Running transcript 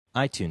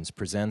iTunes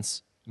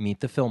presents Meet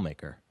the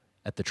Filmmaker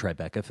at the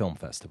Tribeca Film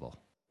Festival.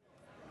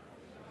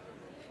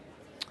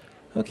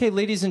 Okay,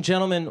 ladies and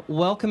gentlemen,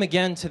 welcome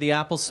again to the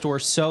Apple Store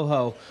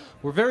Soho.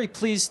 We're very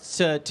pleased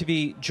to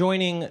be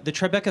joining the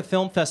Tribeca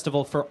Film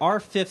Festival for our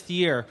 5th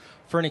year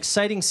for an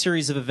exciting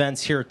series of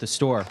events here at the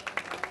store.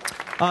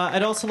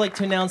 I'd also like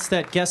to announce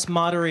that guest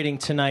moderating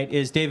tonight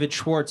is David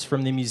Schwartz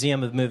from the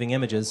Museum of Moving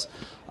Images.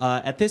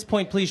 At this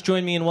point, please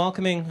join me in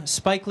welcoming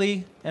Spike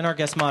Lee and our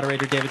guest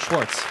moderator, David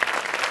Schwartz.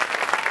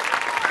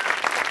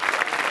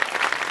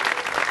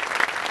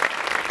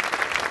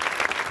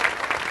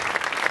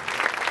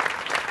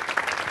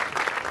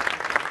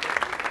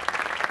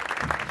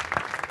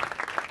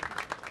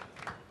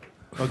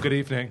 Well, good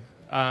evening.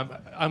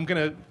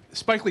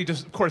 Spike Lee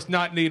does, of course,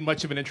 not need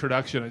much of an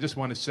introduction. I just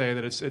want to say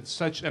that it's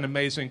such an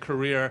amazing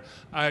career.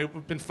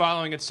 I've been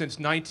following it since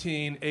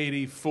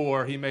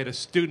 1984. He made a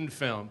student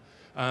film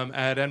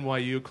at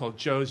NYU called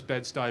Joe's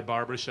Bed-Stuy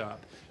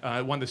Barbershop.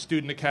 It won the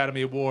Student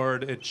Academy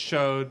Award. It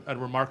showed a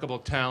remarkable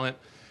talent.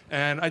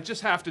 And I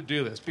just have to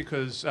do this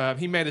because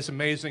he made this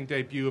amazing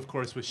debut, of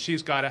course, with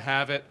She's Gotta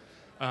Have It.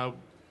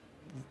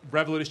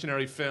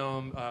 Revolutionary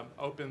film,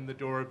 opened the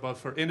door both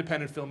for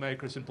independent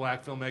filmmakers and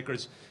black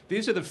filmmakers.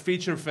 These are the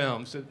feature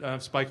films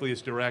that Spike Lee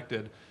has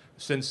directed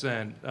since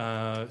then.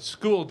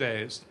 School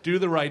Days, Do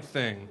the Right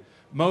Thing,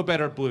 Mo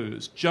Better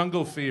Blues,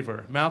 Jungle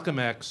Fever, Malcolm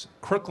X,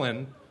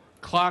 Crooklyn,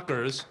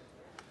 Clockers,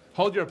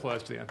 hold your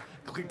applause to the end,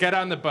 Get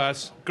on the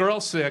Bus,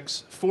 Girl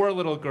 6, Four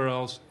Little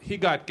Girls, He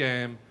Got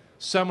Game,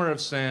 Summer of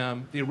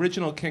Sam, The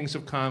Original Kings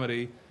of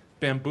Comedy,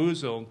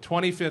 Bamboozled,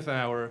 25th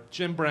Hour,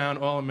 Jim Brown,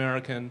 All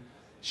American,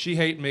 She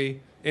Hate Me,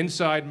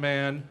 Inside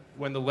Man,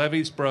 When the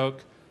Levees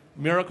Broke,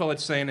 Miracle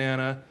at St.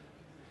 Anna,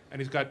 and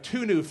he's got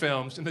 2 new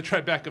films in the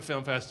Tribeca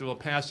Film Festival,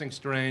 Passing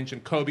Strange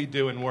and Kobe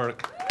Doing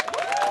Work.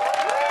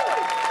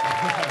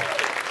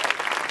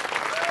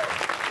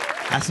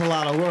 That's a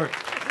lot of work.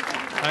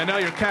 I know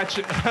you're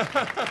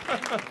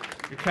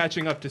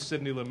catching up to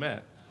Sidney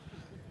Lumet.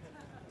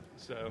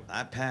 So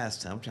I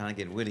passed. I'm trying to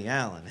get Woody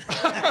Allen.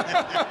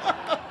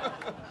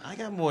 I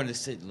got more than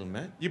Sidney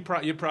Lumet. You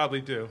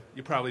probably do.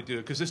 You probably do,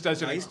 because this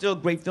doesn't. He's still a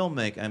great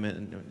filmmaker. I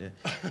mean,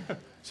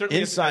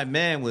 Inside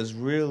Man was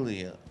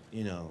really,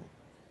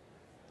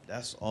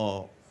 that's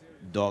all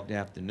Dog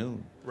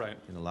Afternoon. Right.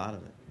 In a lot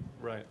of it.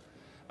 Right.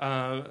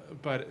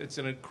 But it's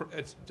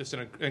just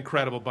an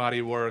incredible body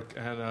of work,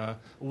 and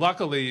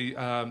luckily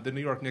the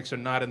New York Knicks are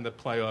not in the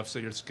playoffs, so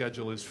your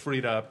schedule is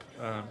freed up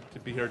to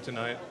be here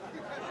tonight.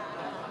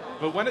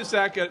 But when is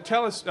that going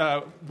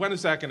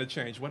to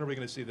change? When are we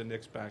going to see the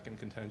Knicks back in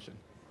contention?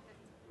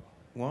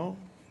 Well,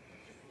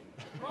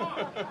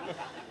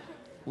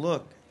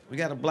 look, we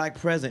got a black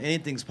president.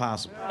 Anything's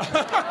possible.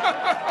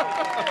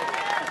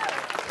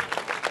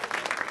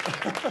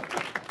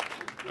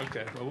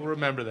 Okay, well, we'll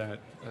remember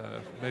that.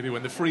 Maybe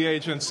when the free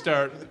agents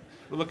start,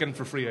 we're looking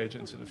for free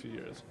agents in a few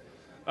years.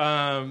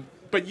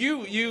 But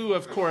you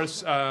of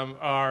course,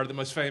 are the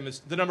most famous,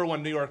 the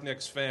 #1 New York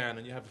Knicks fan,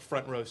 and you have a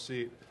front row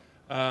seat.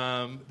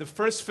 The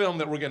first film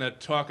that we're going to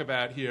talk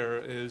about here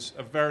is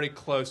a very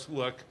close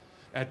look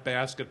at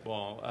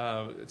basketball.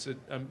 It's an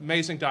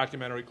amazing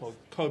documentary called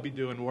Kobe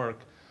Doing Work.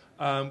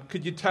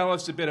 Could you tell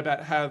us a bit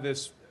about how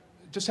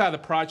the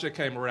project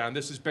came around?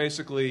 This is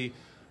basically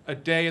a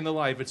day in the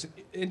life. It's an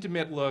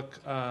intimate look,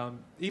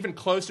 even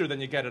closer than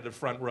you get at a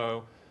front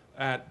row,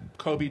 at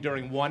Kobe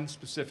during one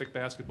specific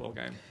basketball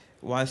game.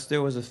 Well,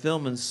 there was a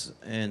film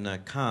in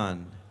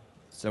Cannes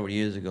several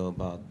years ago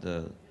about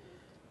the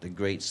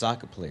great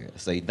soccer player,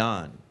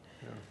 Zidane.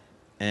 Yeah.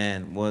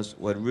 And what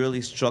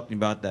really struck me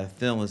about that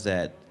film was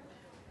that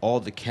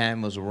all the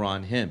cameras were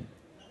on him.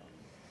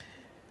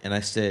 And I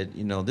said,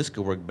 this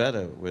could work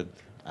better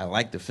I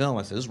liked the film.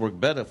 I said, this worked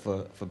better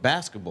for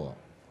basketball.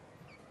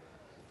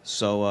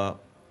 So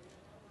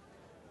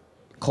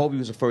Kobe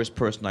was the first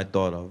person I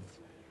thought of.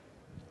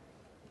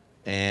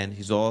 And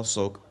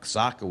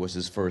soccer was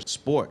his first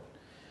sport.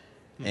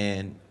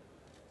 And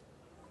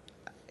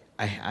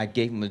I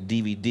gave him a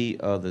DVD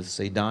of the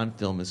Zidane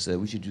film and said,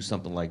 we should do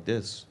something like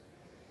this.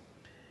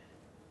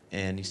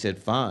 And he said,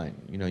 fine.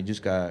 You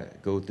just got to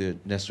go through the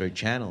necessary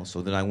channels.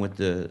 So then I went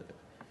to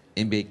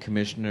NBA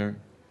Commissioner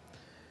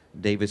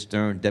David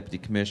Stern, Deputy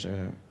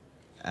Commissioner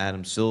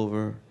Adam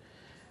Silver.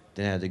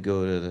 Then I had to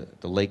go to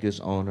the Lakers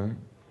owner,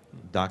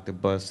 Dr.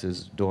 Buss,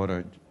 his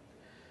daughter,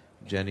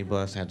 Jenny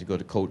Buss. I had to go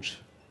to Coach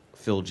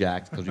Phil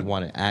Jackson because we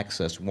wanted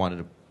access. We wanted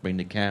to bring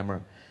the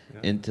camera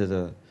into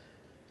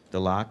the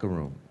locker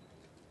room.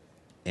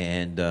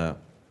 And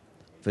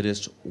for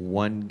this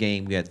one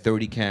game, we had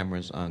 30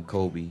 cameras on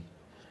Kobe.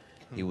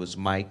 He was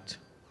mic'd.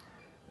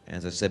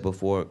 As I said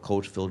before,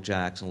 Coach Phil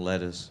Jackson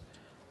let us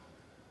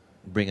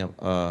bring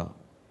a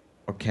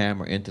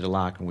camera into the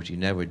locker room, which he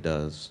never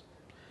does.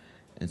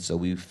 And so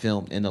we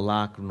filmed in the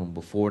locker room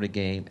before the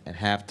game, at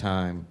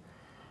halftime,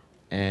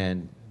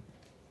 and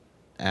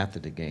after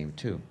the game,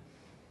 too.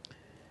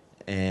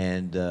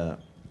 And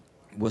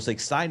what's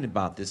exciting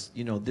about this,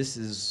 this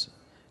is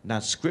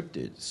not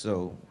scripted.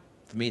 So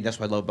for me, that's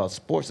what I love about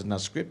sports. It's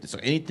not scripted, so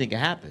anything can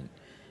happen.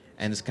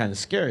 And it's kind of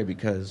scary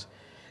because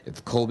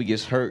If Kobe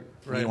gets hurt,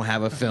 we Right. don't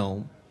have a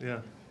film.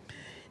 Yeah.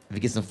 If he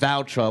gets in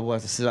foul trouble, I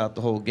have to sit out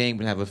the whole game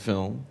and have a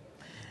film.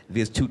 If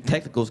he gets too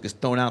technical, gets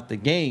thrown out the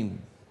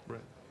game, Right.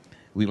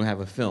 we don't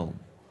have a film.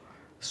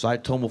 So I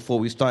told him before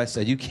we started, I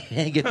said, you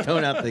can't get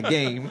thrown out the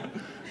game,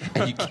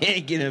 and you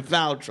can't get in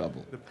foul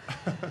trouble.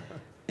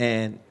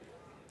 And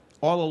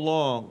all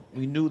along,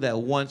 we knew that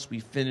once we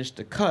finished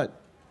the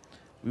cut,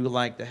 we would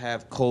like to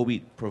have Kobe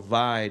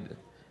provide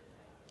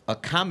a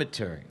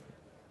commentary.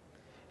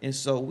 And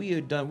so we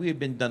had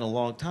been done a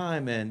long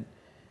time, and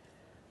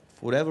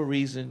for whatever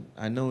reason,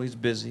 I know he's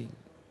busy,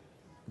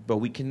 but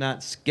we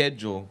cannot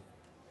schedule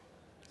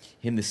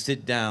him to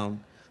sit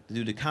down to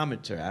do the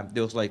commentary.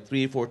 There was like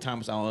 3 or 4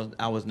 times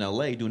I was in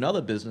L.A. doing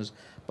other business,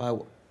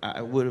 but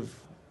I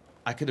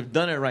could have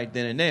done it right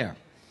then and there.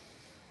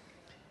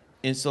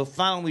 And so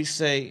finally we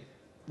say,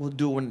 we'll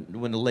do it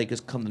when the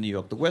Lakers come to New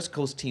York. The West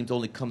Coast teams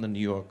only come to New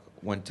York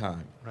one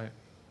time. Right.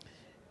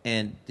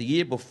 And the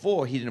year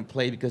before, he didn't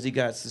play because he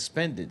got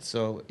suspended.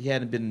 So he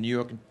hadn't been in New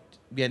York.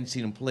 We hadn't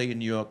seen him play in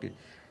New York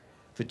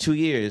for 2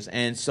 years.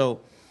 And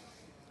so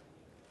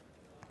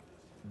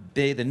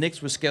the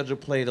Knicks were scheduled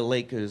to play the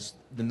Lakers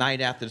the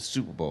night after the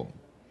Super Bowl.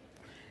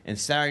 And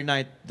Saturday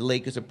night, the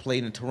Lakers had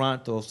played in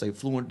Toronto, so they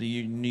flew into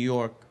New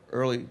York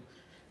early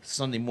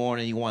Sunday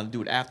morning. He wanted to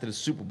do it after the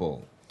Super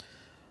Bowl.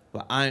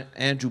 But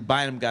Andrew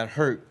Bynum got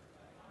hurt,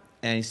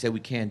 and he said,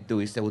 we can't do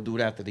it. He said, we'll do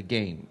it after the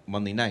game,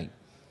 Monday night.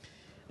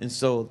 And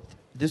so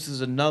this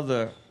is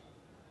another,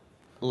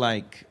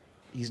 like,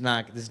 this is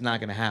not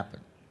going to happen.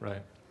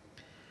 Right.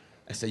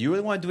 I said, you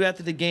really want to do it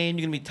after the game?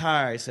 You're going to be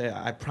tired. I said,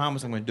 I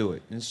promise I'm going to do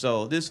it. And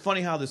so this is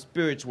funny how the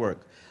spirits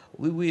work.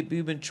 We've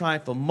been trying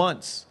for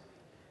months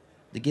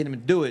to get him to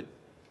do it.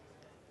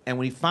 And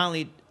when he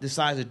finally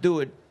decides to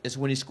do it, it's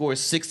when he scores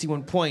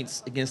 61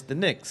 points against the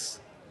Knicks.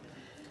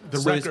 The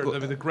So he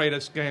record of the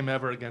greatest game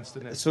ever against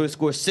the Knicks. So he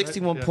scores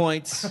 61 Yeah.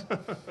 points.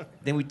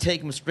 Then we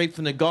take him straight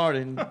from the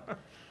Garden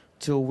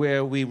to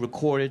where we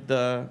recorded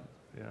the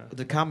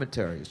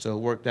commentary. So it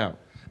worked out.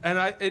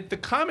 And the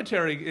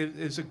commentary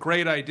is a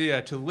great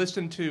idea. To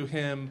listen to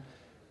him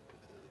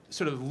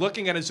sort of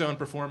looking at his own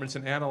performance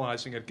and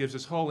analyzing it gives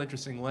this whole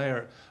interesting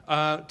layer.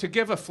 To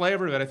give a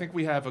flavor of it, I think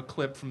we have a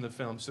clip from the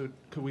film. So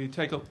could we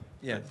take a...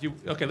 Yeah.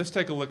 Okay, let's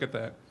take a look at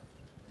that.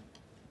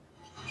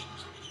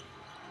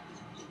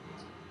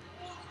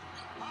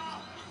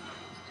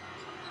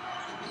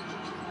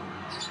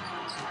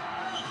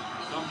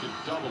 Duncan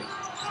double.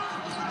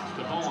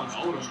 To Bowen,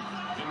 Odom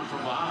in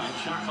from behind.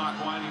 Shot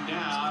clock winding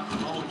down.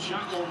 Bowen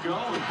shot won't go,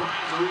 and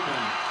Bryant the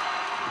rebound.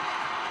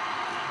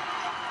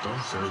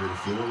 Don't survey the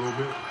floor a little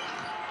bit.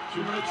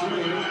 2 minutes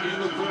remaining in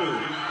the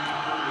third.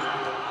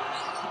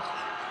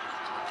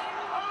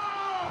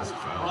 That's a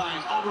foul.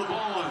 Bryant over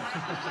Bowen.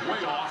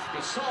 Way off.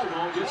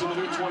 Gasol gets him a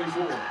new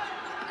 24.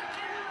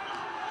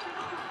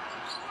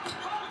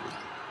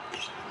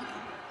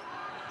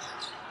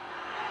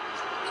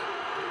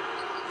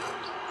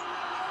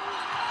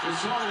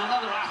 Gasol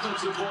another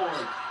offensive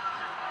board.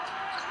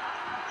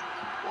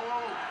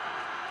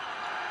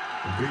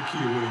 A big key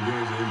to winning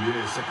games in the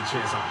NBA is second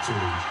chance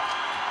opportunities.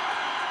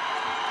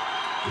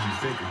 If you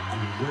think the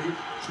great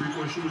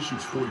three-point shooter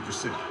shoots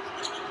 40%.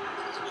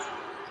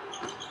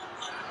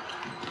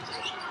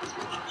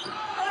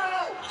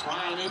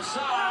 Bryant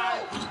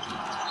inside. And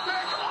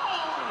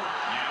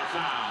a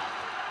foul.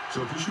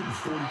 So if you're shooting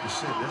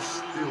 40%,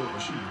 that's still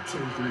shooting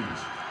 10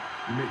 threes.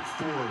 You make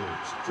 4 of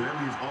those. So that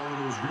leaves all of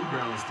those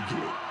rebounds to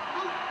get.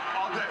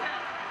 All day.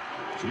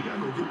 So you gotta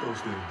go get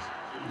those things.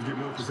 You get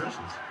more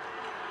possessions.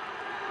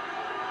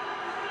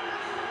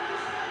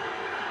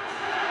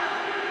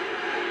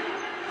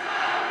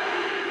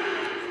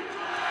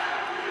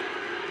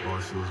 Oh,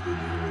 it feels good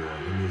to hear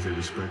that. It means they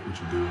respect what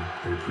you do.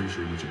 They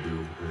appreciate what you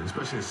do. And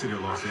especially in the city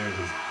of Los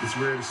Angeles. It's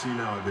rare to see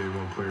nowadays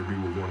one player be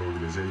with one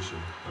organization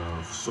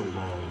for so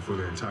long, for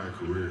their entire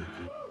career.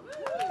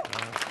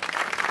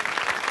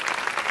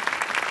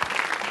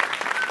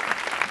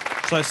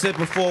 So I said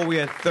before we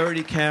had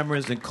 30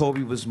 cameras and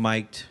Kobe was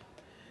mic'd.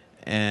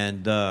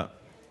 And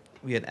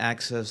we had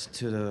access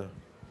to the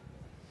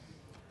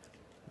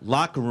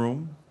locker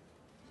room.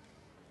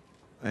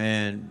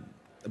 And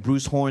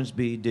Bruce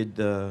Hornsby did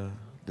the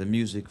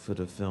music for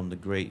the film, the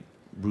great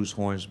Bruce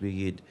Hornsby.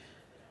 He had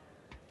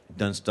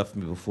done stuff for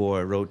me before.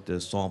 I wrote the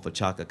song for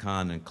Chaka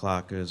Khan and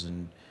Clockers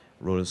and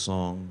wrote a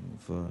song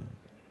for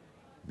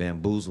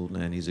Bamboozled.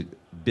 And he's a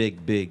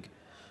big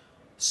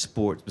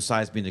sport.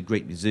 Besides being a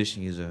great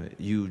musician, he's a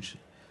huge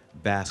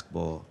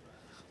basketball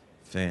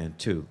fan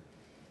too.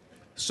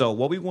 So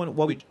what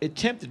we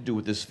attempted to do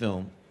with this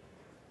film,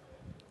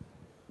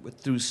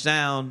 through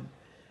sound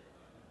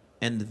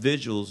and the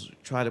visuals,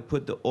 try to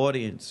put the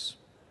audience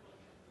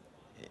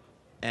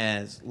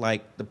as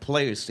like the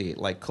players see it,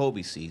 like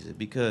Kobe sees it.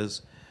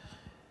 Because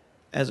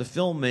as a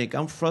filmmaker,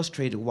 I'm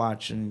frustrated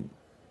watching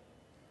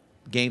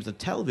games on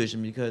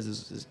television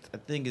because I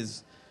think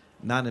it's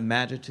not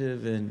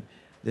imaginative and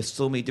there's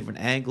so many different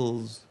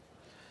angles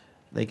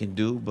they can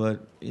do.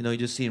 But, you know, you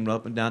just see them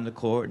up and down the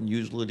court, and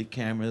usually the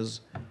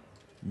camera's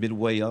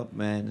midway up,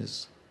 man.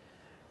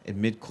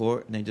 in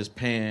midcourt, and they just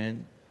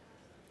pan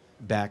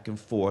back and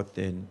forth.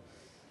 And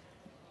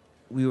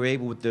we were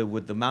able, with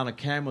the amount of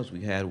cameras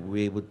we had, we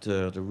were able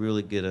to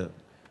really get a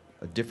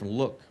different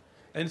look.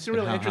 And it's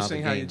really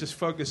interesting how you game- just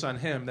focus on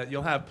him, that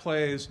you'll have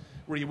plays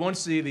where you won't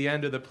see the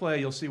end of the play,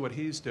 you'll see what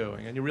he's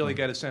doing, and you really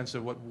get a sense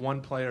of what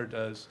one player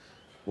does.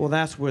 Well,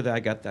 that's where I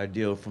got the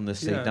idea from the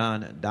Yeah.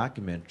 Sedan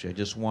documentary. I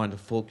just wanted to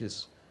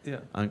focus Yeah.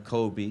 on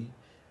Kobe,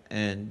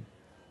 and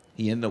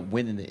he ended up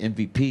winning the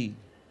MVP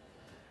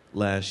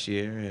last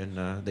year,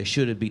 and they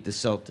should have beat the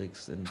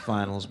Celtics in the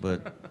finals,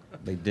 but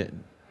they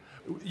didn't.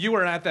 You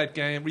were at that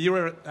game. You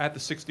were at the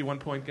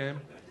 61-point game.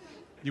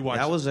 You watched.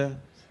 That was a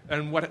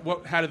And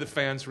how did the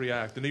fans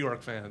react? The New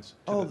York fans.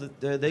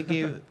 they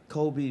gave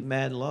Kobe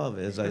mad love,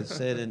 as I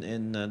said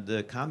in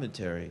the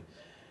commentary.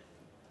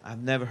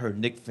 I've never heard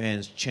Knicks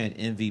fans chant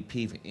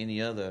MVP for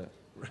any other,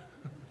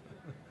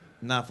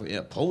 not for an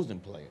opposing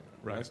player.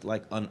 Right. It's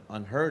like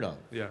unheard of.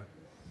 Yeah.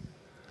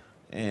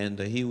 And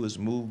he was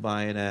moved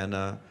by it,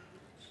 and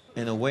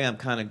in a way, I'm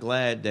kind of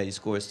glad that he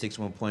scored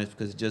 61 points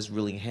because it just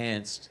really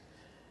enhanced.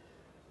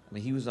 I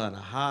mean, he was on a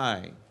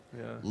high,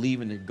 Yeah.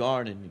 leaving the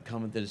Garden and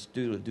coming to the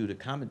studio to do the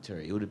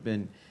commentary. It would have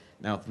been,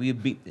 now if we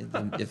had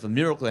if a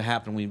miracle had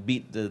happened, we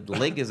beat the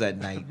Lakers that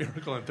night,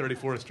 Miracle on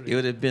 34th Street. it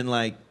would have been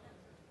like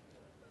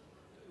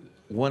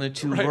one or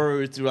two Right.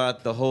 words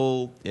throughout the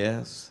whole.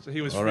 Yes. So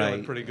he was All feeling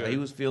right. pretty good. He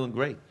was feeling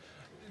great.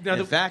 Now,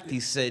 In fact,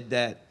 he said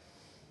that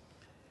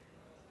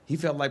he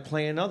felt like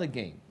playing another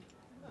game.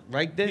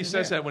 Right then. he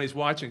says that when he's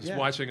watching. He's Yeah.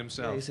 watching Yeah,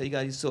 himself. he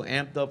said he's so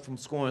amped up from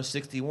scoring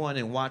 61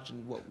 and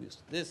watching what was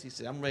this. He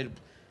said, I'm ready to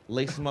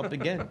lace him up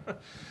again.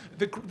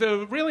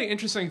 The really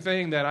interesting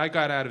thing that I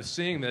got out of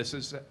seeing this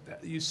is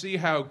that you see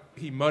how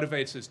he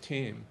motivates his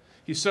team.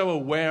 He's so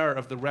aware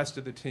of the rest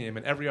of the team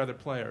and every other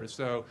player.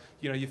 So,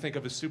 you think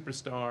of a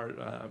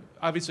superstar.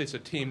 Obviously, it's a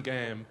team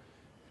game.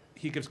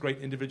 He gives great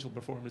individual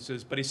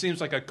performances, but he seems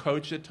like a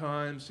coach at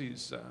times.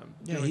 He's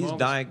Yeah, doing he's all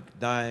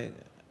this-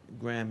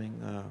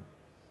 diagramming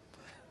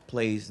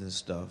plays and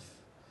stuff.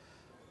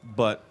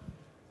 But,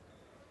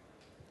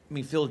 I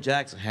mean, Phil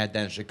Jackson had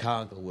that in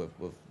Chicago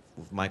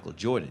with Michael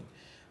Jordan.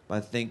 But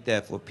I think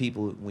that for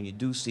people, when you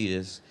do see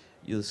this,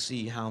 you'll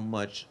see how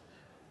much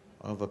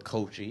of a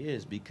coach he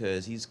is,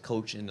 because he's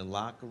coaching in the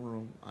locker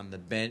room, on the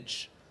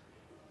bench,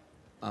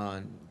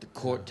 on the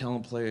court,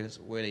 telling players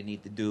where they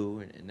need to do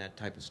and that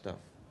type of stuff.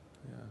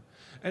 Yeah.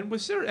 And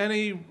was there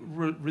any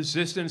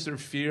resistance or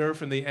fear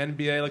from the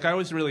NBA? Like, I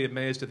was really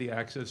amazed at the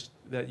access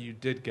that you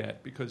did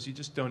get, because you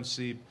just don't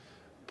see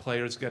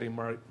players getting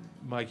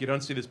Mike. You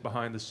don't see this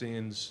behind the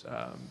scenes.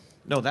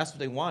 No, that's what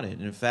they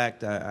wanted. In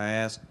fact, I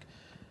asked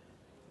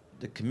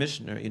the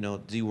commissioner,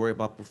 do you worry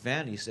about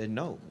profanity? He said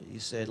no. He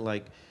said,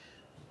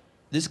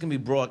 this can be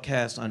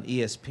broadcast on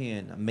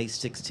ESPN on May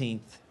 16th,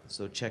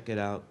 so check it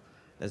out.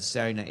 That's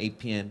Saturday night, 8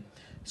 p.m.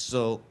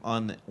 So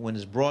when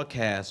it's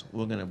broadcast,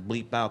 we're going to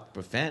bleep out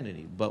the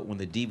profanity. But when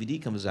the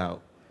DVD comes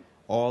out,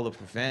 all the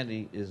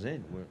profanity is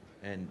in.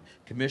 And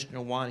Commissioner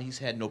Juan, he's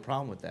had no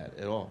problem with that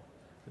at all.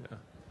 Yeah.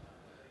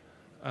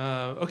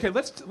 Okay,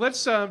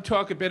 let's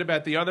talk a bit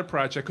about the other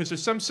project, because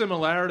there's some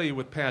similarity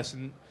with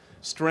Passing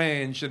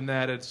Strange in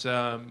that it's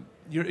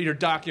you're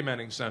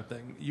documenting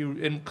something.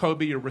 In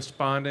Kobe, you're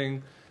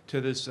responding to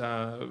this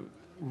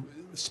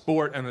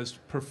sport and this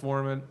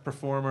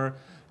performer.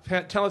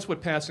 Tell us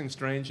what Passing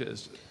Strange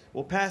is.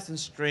 Well, Passing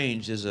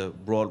Strange is a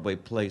Broadway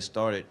play,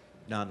 started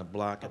down the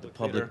block at the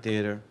Public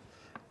Theater,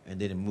 and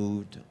then it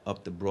moved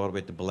up to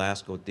Broadway at the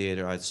Belasco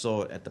Theater. I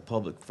saw it at the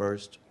Public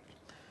first,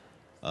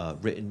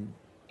 written.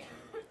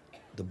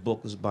 The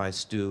book was by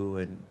Stu,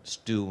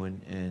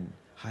 and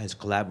his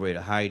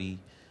collaborator Heidi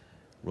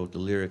wrote the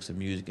lyrics and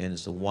music, and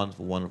it's a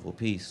wonderful, wonderful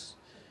piece.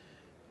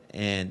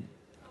 And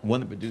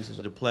one of the producers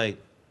of the play,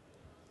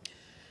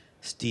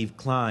 Steve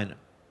Klein,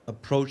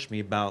 approached me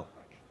about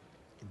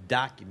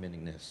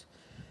documenting this.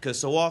 Because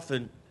so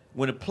often,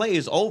 when a play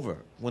is over,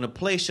 when a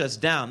play shuts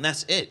down,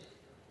 that's it.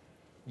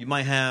 You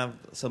might have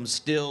some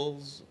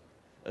stills,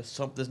 or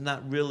something that's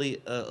not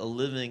really a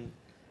living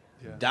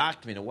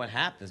document of what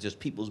happens, just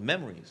people's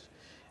memories.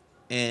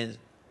 And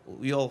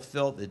we all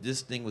felt that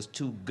this thing was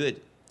too good,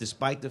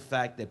 despite the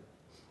fact that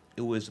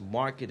it was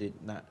marketed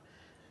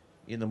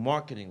the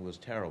marketing was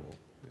terrible.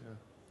 Yeah.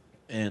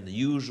 And the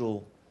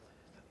usual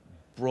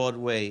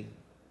Broadway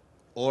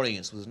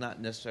audience was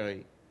not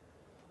necessarily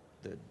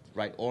the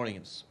right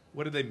audience.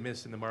 What did they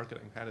miss in the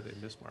marketing? How did they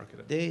mismarket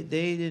it? They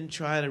didn't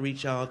try to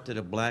reach out to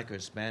the Black or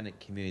Hispanic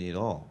community at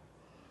all.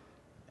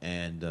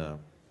 And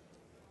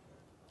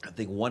I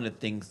think one of the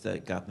things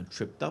that got them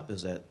tripped up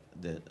is that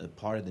a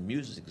part of the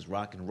music is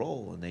rock and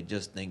roll, and they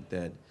just think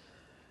that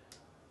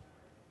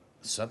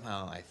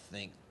somehow, I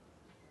think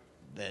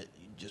that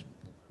just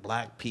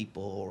black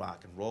people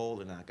rock and roll,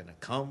 they're not going to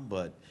come,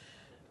 but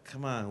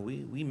come on,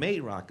 we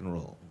made rock and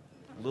roll.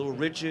 Little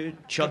Richard,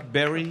 Chuck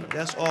Berry,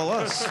 that's all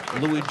us.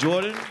 Louis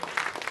Jordan,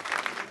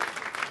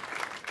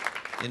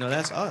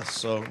 that's us.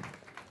 So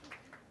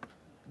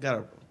got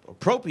to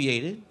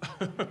appropriate it,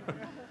 but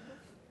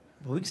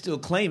we can still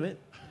claim it.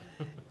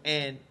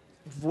 And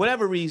for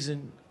whatever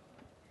reason,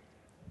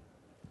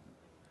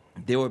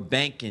 they were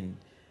banking.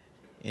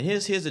 And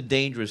here's a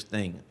dangerous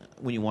thing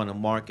when you want to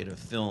market a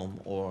film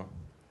or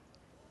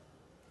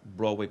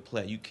Broadway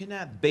play. You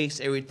cannot base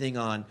everything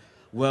on,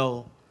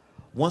 well,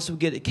 once we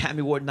get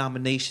Academy Award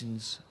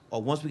nominations,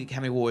 or once we get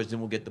Academy Awards, then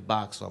we'll get the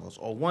box office,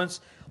 or once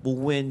we'll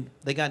win.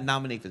 They got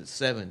nominated for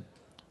 7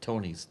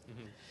 Tonys,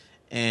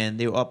 and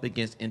they were up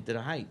against Into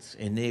the Heights,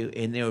 and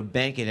they were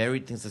banking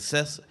everything's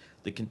success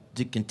to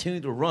continue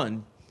to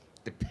run,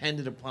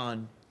 depended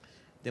upon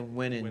them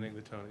winning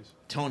the Tonys.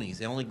 Tonys.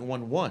 They only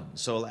won 1,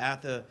 so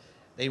after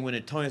they win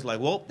the Tonys, like,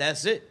 well,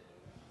 that's it.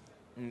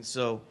 And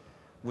so,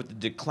 with the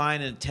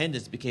decline in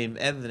attendance, it became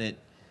evident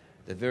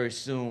that very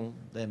soon,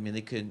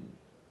 they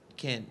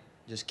can't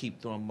just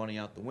keep throwing money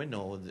out the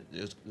window.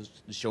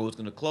 The show was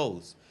going to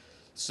close.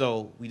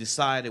 So we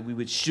decided we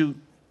would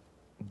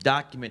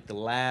document the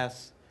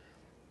last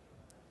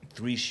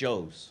 3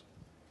 shows.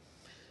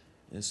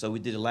 And so we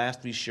did the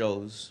last 3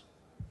 shows.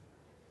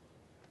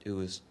 It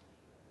was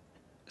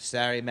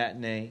Saturday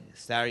matinee,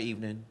 Saturday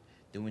evening.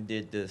 Then we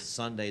did the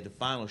Sunday, the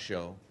final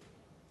show.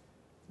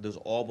 It was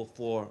all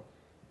before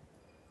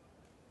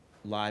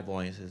live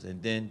audiences.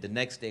 And then the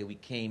next day we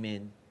came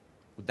in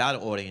without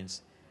an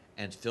audience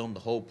and filmed the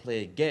whole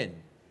play again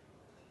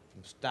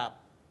from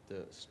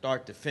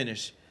start to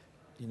finish.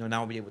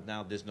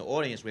 Now there's no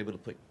audience. We're able to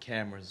put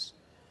cameras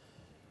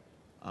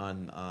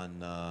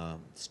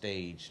on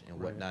stage and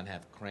whatnot, and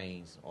have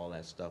cranes, all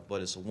that stuff.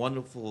 But it's a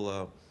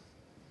wonderful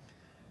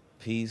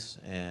piece,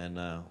 and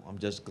I'm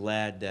just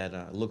glad that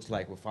it looks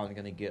like we're finally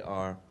going to get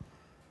our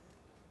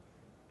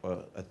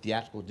a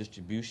theatrical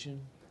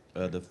distribution.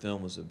 The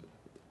film was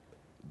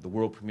the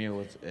world premiere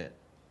was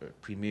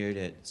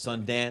premiered at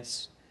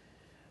Sundance,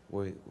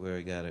 where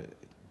it got a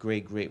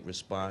great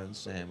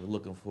response, and we're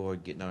looking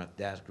forward to getting our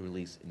theatrical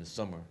release in the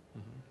summer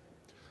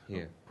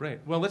here. Oh, great.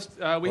 Well, let's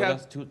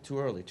That's too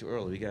early.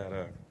 We got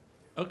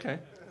okay.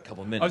 a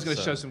couple minutes. I was going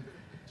to show some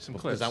clips.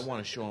 Because I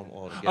want to show them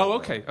all together. Oh,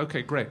 okay.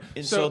 Okay, great.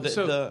 And so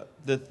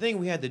the thing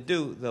we had to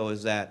do, though,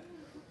 is that,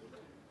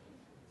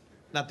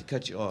 not to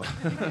cut you off,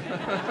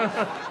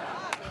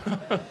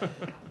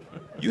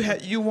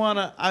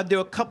 there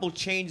were a couple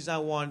changes I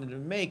wanted to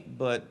make,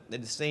 but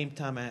at the same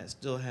time I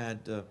still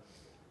had to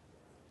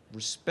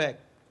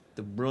respect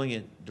the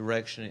brilliant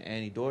direction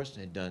Annie Dorson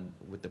had done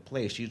with the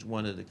play. She's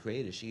one of the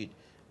creators.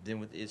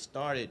 It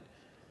started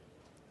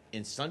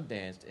in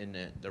Sundance in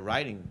the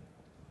writing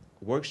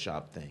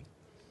workshop thing.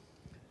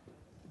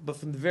 But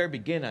from the very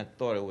beginning, I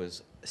thought it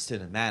was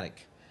cinematic.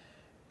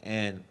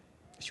 And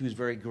she was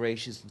very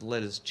gracious to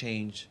let us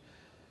change,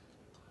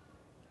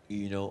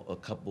 a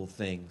couple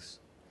things.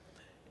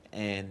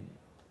 And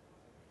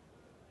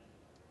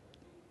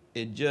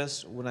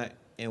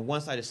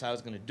once I decided I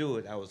was going to do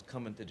it, I was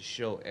coming to the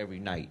show every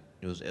night.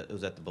 It was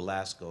at the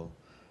Belasco,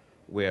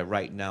 where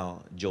right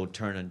now Joe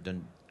Turner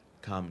done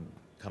come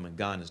and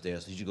gone is there.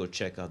 So you should go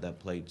check out that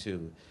play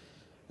too,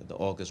 the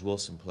August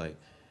Wilson play.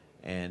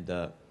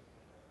 And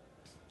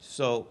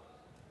so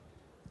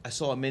I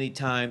saw it many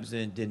times.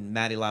 And then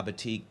Maddie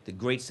Labatique, the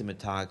great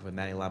cinematographer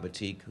Maddie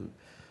Labatique,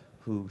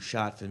 who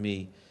shot for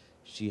me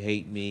She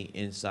Hate Me,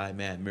 Inside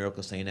Man,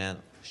 Miracle St. Anne,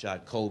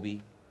 shot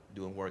Kobe,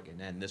 doing work in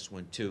that, and this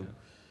one too.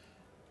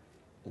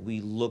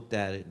 We looked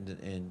at it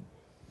and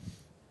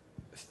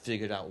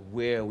figured out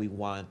where we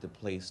wanted to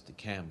place the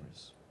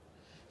cameras.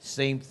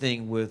 Same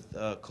thing with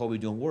Kobe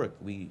doing work.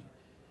 We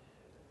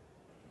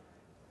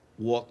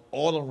walked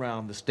all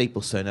around the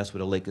Staples Center, that's where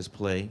the Lakers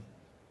play,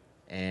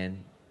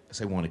 and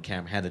say we wanted a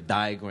camera, had a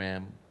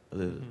diagram of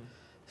the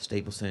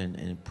Staples Center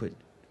and put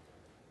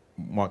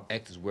mark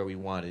X's where we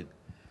wanted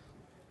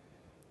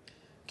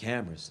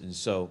cameras. And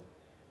so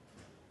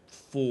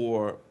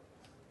for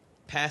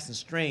Passing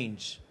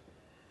Strange,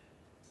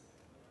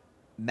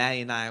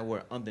 Maddie and I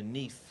were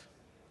underneath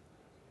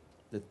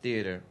the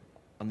theater,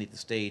 underneath the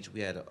stage. We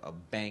had a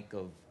bank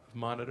of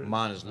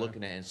monitors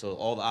looking at it. And so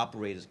all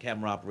the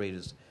camera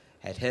operators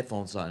had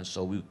headphones on,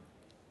 so we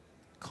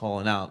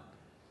calling out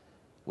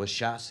what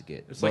shots to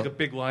get. It's like a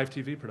big live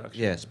TV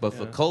production. Yes, but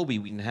for Kobe,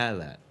 we didn't have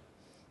that.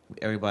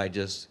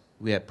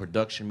 We had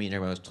production meeting,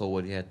 everybody was told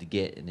what he had to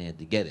get, and they had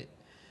to get it.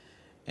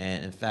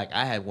 And in fact,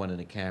 I had one of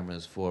the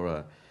cameras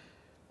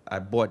I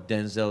bought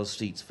Denzel's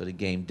seats for the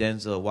game.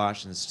 Denzel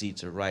Washington's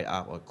seats are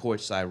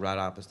courtside, right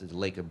opposite the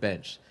Laker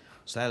bench.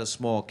 So I had a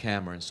small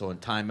camera, and so in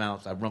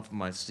timeouts, I run from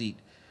my seat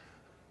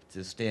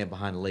to stand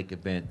behind the Laker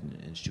bench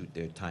and shoot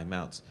their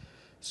timeouts.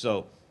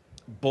 So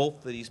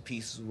both of these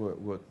pieces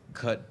were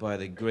cut by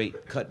the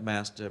great cut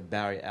master,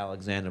 Barry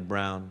Alexander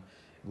Brown,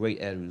 great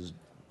editor who's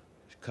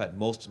cut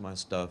most of my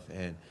stuff,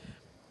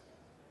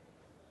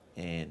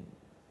 and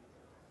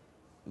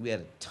we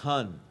had a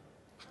ton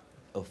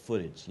of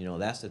footage.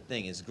 That's the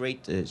thing. It's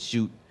great to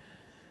shoot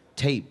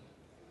tape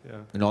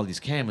and all these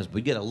cameras,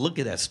 but you got to look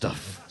at that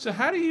stuff. So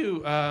how do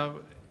you?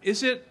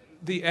 Is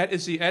the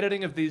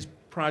editing of these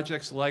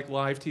projects like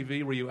live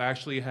TV, where you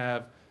actually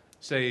have,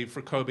 say,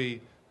 for Kobe,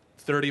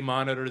 30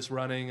 monitors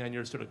running, and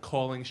you're sort of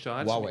calling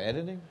shots while we're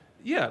editing?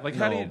 Yeah,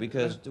 how do you?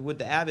 Because with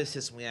the Avid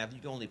system we have,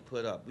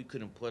 we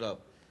couldn't put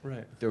up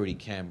 30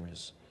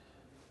 cameras.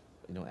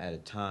 at a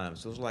time.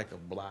 So it was like a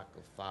block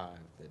of 5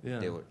 that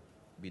they would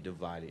be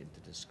divided into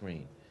the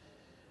screen.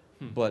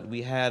 But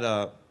we had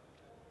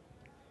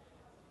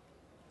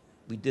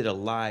we did a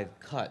live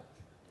cut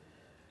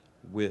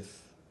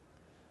with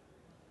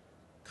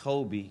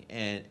Kobe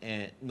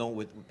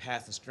with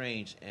Pastor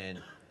Strange,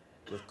 and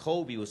with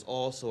Kobe was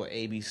also an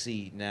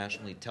ABC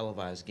nationally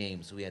televised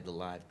game, so we had the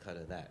live cut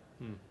of that.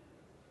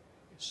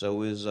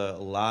 So it was a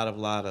lot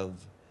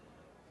of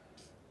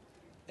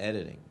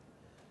editing.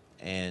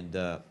 And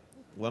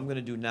what I'm going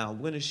to do now,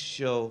 we're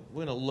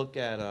going to look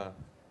at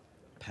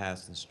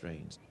Pastor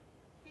Strange.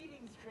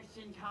 Greetings,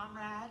 Christian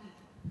comrade.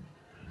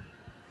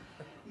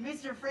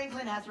 Mr.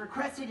 Franklin has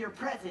requested your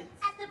presence.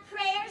 At the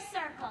prayer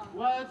circle.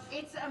 What?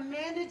 It's a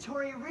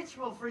mandatory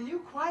ritual for new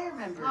choir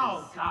members.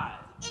 Oh, God.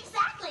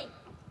 Exactly.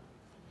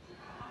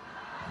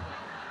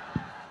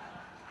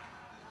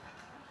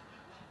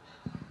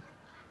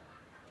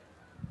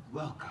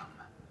 Welcome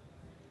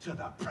to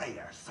the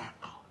prayer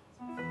circle.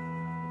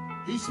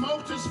 He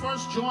smoked his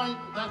first joint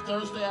that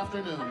Thursday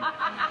afternoon,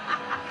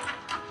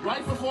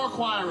 right before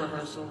choir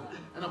rehearsal,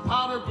 in a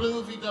powder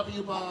blue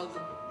VW Bug,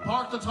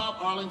 parked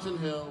atop Arlington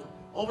Hill,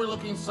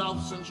 overlooking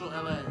South Central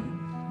LA.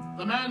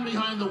 The man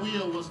behind the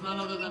wheel was none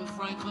other than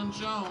Franklin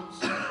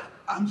Jones.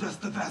 I'm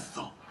just the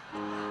vessel.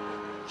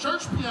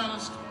 Church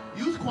pianist,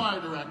 youth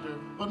choir director,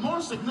 but more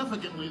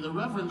significantly, the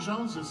Reverend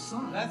Jones's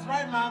son. That's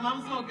right, Mom.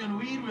 I'm smoking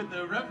weed with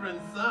the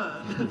Reverend's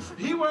son.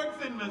 He works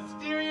in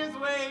mysterious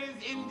ways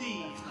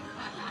indeed.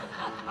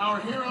 Our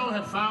hero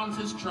had found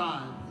his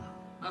tribe.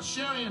 Now,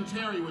 Sherry and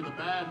Terry were the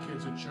bad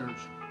kids at church.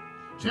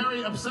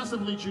 Terry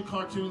obsessively drew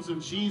cartoons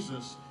of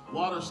Jesus,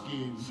 water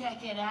skiing.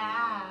 Check it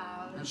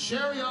out. And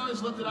Sherry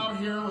always looked at our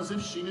hero as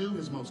if she knew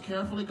his most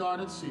carefully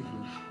guarded secret.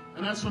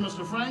 And as for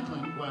Mr.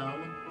 Franklin, well,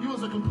 he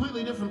was a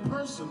completely different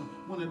person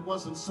when it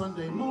wasn't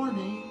Sunday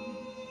morning.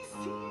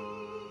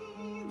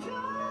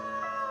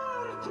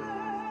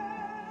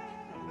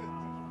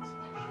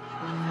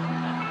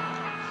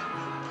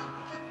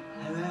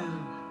 Hello.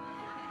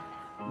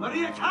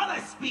 Maria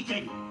Callas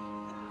speaking.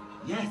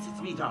 Yes,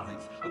 it's me,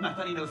 darlings, with my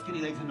funny nose, skinny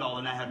legs and all,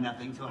 and I have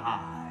nothing to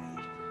hide.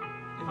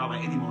 If I were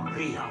any more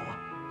real,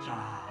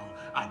 child,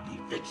 I'd be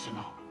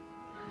fictional.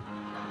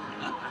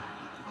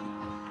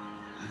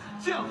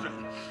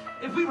 Children,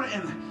 if we were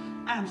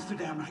in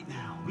Amsterdam right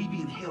now, we'd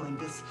be inhaling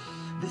this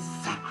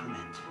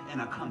sacrament in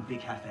a comfy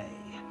cafe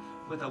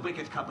with a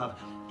wicked cup of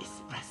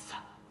espresso.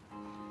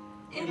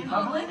 In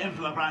public? In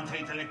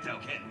flagrante delicto,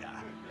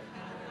 Kenya.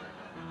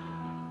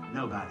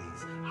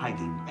 Nobody's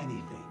hiding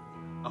anything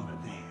over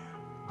there.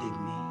 Dig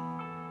me?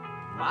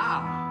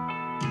 Wow.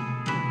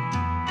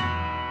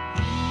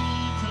 He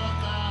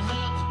took a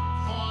hit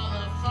for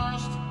the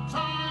first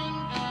time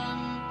in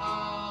a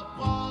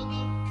bug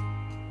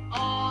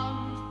on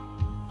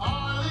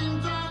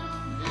Arlington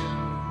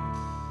Hill.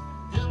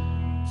 Hip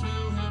to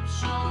hip,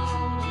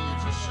 shoulder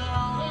to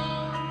shoulder.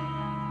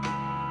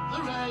 The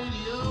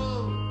radio,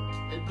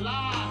 it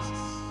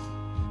blasts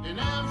in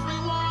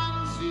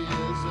everyone's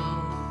ears. Oh,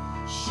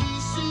 she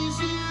sees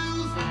you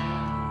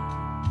there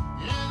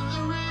in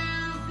the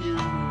rear view,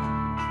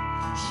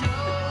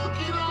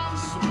 choking on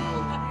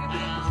smoke and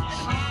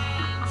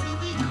trying to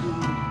be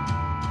cool.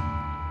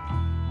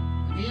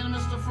 And he and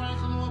Mr.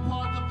 Franklin were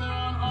parked up there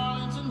on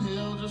Arlington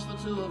Hill, just the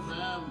two of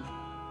them.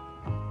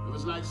 It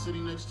was like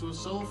sitting next to a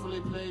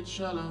soulfully played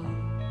cello.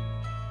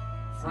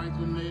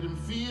 Franklin made him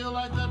feel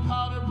like that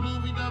powder blue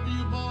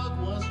VW Bug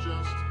was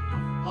just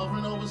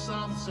hovering over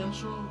South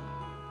Central.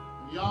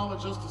 And y'all were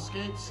just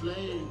escaped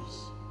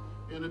slaves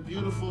in a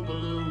beautiful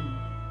balloon.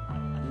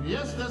 And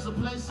yes, there's a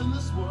place in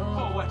this world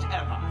For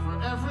whatever.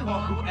 for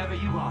everyone. For whoever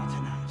you are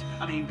tonight.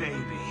 I mean, baby,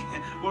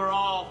 we're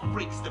all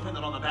freaks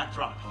depending on the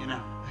backdrop, you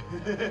know?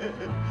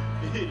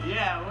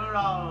 Yeah, we're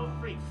all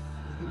freaks.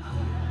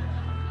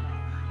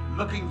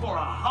 Looking for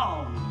a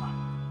home.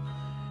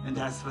 And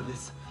as for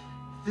this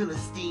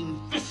Philistine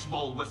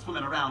fishbowl we're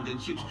swimming around in,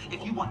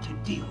 if you want to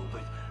deal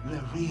with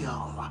the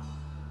real,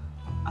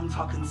 I'm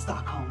talking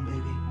Stockholm,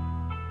 baby.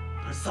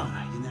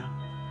 Persona, you know?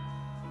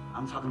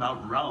 I'm talking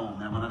about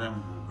Rome and one of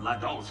them La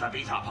Dolce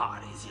Vita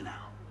parties, you know?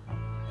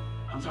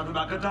 I'm talking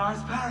about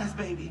Godard's Paris,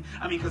 baby.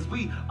 I mean, because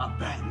we a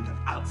band of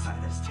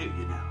outsiders too,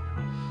 you know?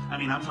 I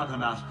mean, I'm talking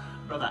about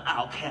Brother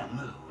Al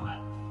Camus,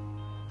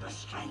 the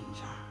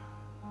stranger.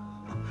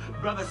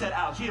 Brother said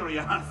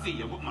Algeria, I see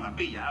you, wouldn't want to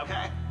be you,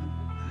 okay?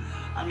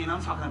 I mean,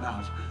 I'm talking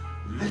about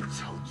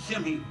little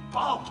Jimmy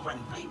Baldwin,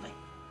 baby.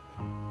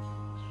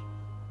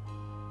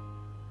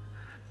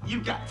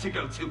 You got to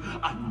go to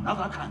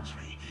another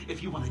country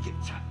if you want to get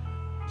to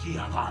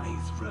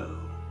Giovanni's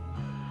room.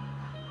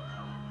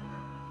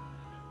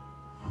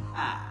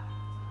 Ah.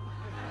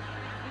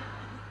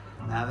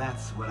 Now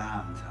that's what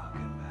I'm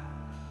talking about.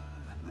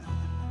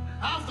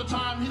 Half the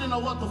time, he didn't know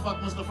what the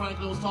fuck Mr.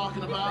 Franklin was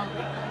talking about.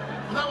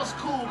 But that was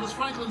cool, because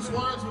Franklin's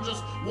words would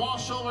just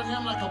wash over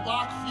him like a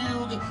Bach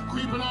fugue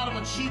creeping out of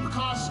a cheap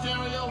car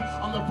stereo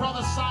on the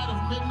brother side of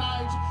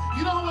midnight.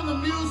 You know when the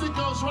music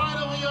goes right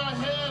over your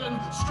head and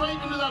straight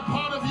into that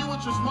part of you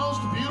which is most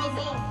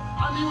beautiful?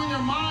 I mean, when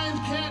your mind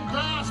can't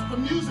grasp the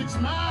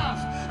music's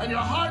math, and your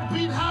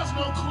heartbeat has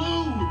no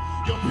clue.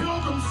 Your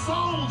pilgrim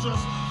soul just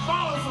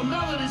follows the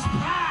melody's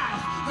path.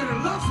 Then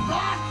it looks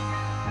back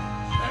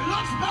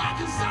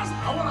and says,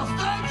 I want to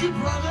thank you,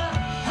 brother.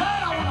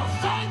 Hey, I want to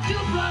thank you,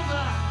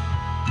 brother.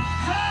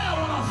 Hey, I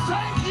want to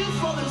thank you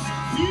for this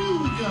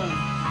fugue.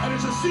 And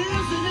it just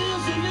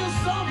is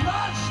so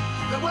much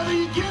that whether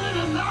you get it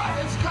or not,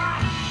 it's got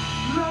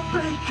the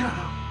Baker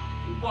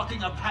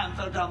walking a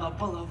panther down the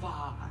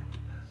boulevard.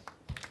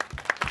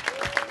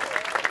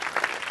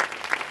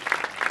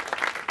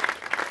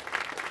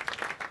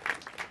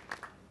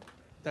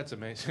 That's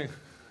amazing.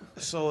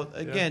 So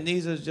again,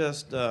 these are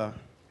just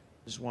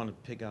want to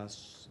pick out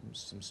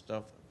some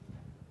stuff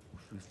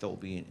we felt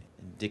being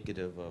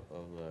indicative of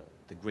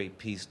the great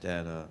piece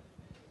that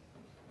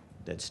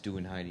Stu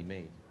and Heidi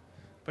made.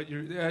 But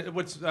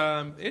what's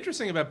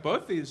interesting about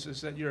both these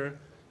is that you're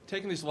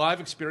taking these live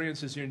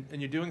experiences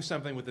and you're doing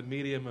something with the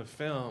medium of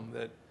film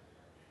that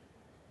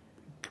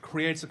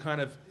creates a kind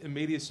of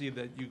immediacy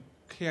that you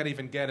can't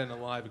even get in a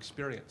live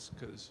experience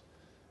because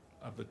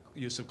of the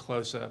use of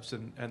close-ups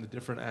and the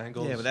different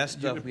angles. Yeah, but that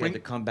stuff we had to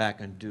come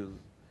back and do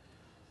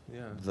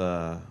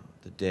the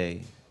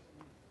day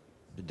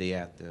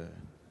after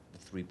the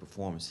 3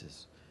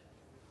 performances.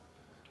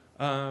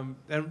 And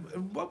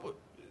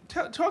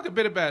talk a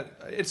bit about,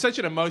 it's such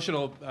an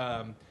emotional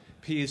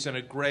piece and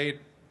a great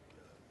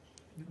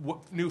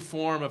new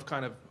form of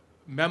kind of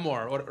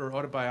memoir or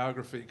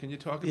autobiography. Can you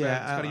talk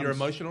about kind of your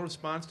emotional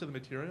response to the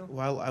material?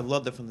 Well, I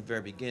loved it from the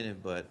very beginning,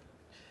 but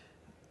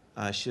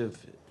I should have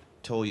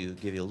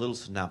give you a little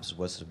synopsis of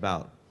what it's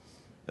about.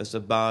 It's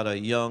about a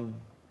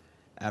young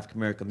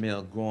African-American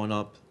male growing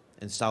up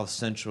in South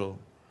Central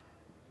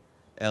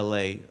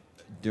L.A.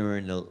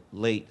 during the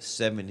late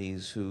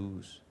 70s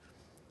who's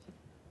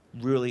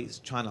really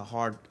trying a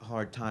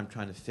hard time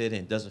trying to fit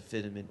in, doesn't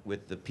fit in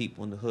with the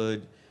people in the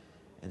hood,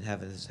 and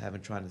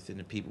having trying to fit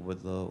in people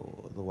with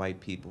the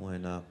white people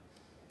in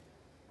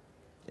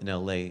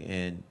L.A.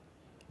 And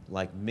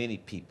like many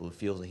people, it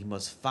feels like he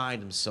must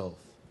find himself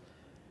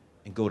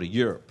and go to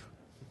Europe.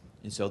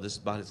 And so this is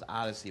about his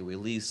odyssey where he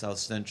leaves South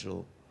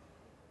Central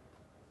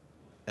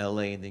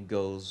L.A. and then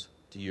goes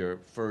to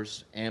Europe,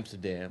 first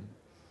Amsterdam.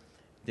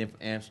 Then from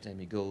Amsterdam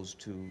he goes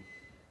to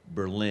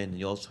Berlin. And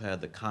you also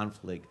have the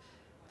conflict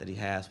that he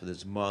has with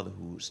his mother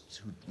who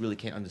really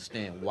can't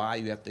understand why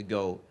you have to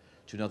go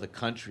to another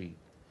country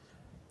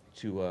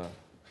to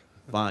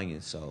find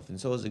yourself. And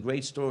so it's a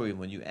great story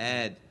when you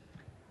add,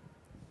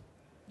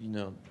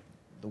 the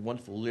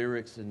wonderful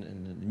lyrics and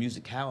the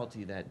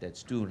musicality that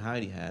Stu and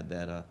Heidi had.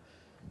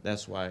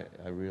 That's why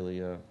I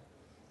really,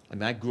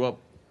 I grew up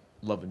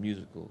loving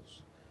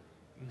musicals.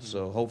 Mm-hmm.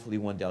 So hopefully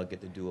one day I'll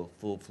get to do a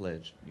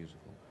full-fledged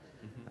musical.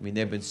 Mm-hmm. I mean,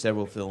 there have been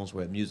several films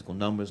where musical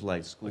numbers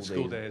like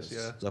School Days,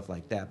 stuff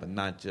like that, but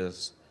not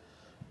just,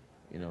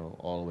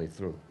 all the way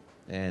through.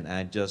 And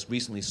I just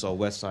recently saw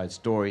West Side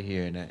Story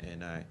here,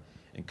 and I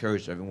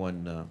encourage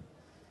everyone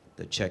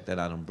to check that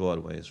out on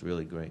Broadway. It's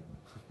really great.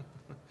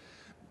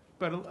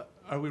 But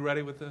are we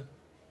ready with the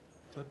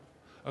clip?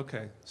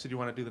 Okay, so do you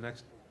want to do the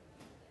next?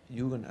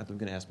 I'm going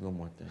to ask me one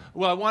more thing.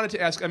 Well, I wanted to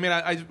ask,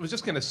 I was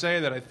just going to say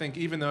that I think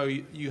even though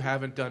you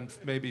haven't done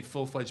maybe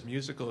full-fledged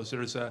musicals,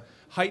 there's a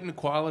heightened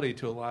quality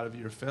to a lot of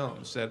your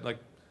films that,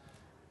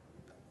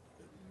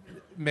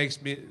 makes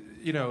me,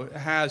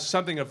 has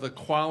something of the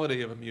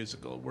quality of a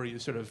musical where you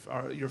sort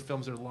of your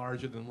films are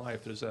larger than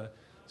life. There's a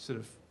sort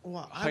of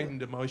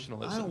heightened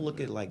emotionalism. I don't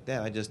look at it like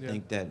that. I just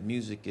think that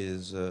music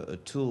is a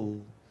tool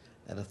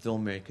that a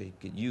filmmaker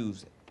could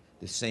use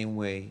the same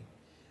way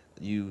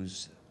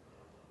use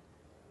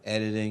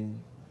editing,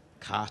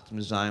 costume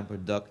design,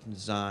 production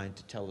design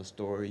to tell a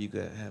story. You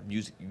could have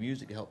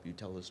music to help you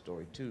tell a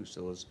story too.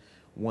 So it's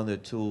one of the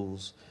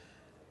tools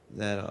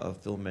that a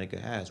filmmaker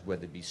has,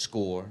 whether it be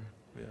score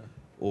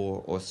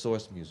or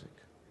source music.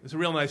 It's a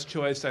real nice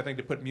choice, I think,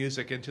 to put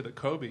music into the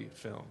Kobe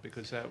film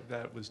because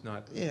that was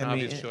not an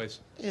obvious choice.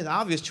 Yeah, the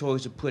obvious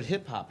choice to put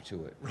hip hop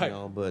to it, right?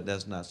 But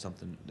that's not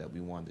something that we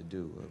wanted to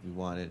do. We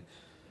wanted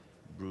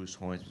Bruce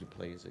Hornsby to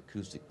play his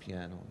acoustic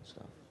piano and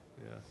stuff.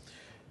 Yeah.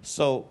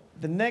 So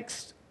the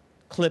next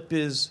clip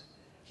is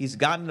he's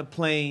gotten a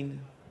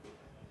plane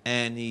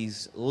and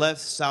he's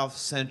left South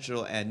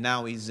Central and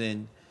now he's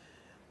in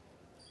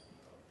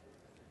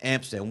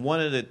Amsterdam.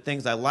 One of the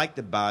things I liked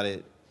about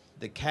it,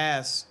 the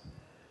cast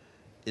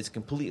is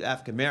complete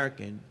African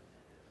American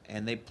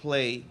and they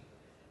play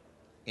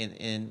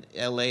in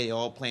L.A. They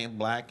all playing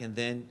black, and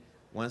then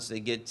once they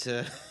get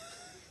to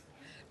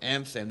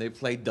Amsterdam they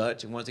play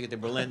Dutch, and once they get to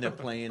Berlin they're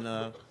playing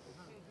the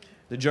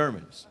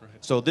Germans. Right.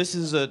 So this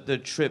is the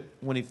trip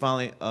when he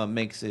finally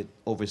makes it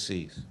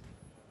overseas.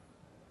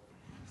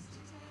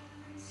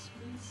 So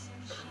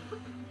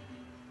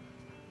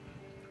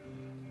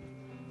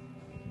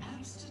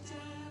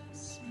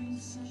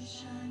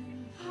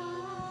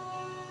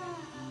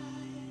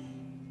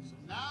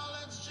now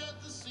let's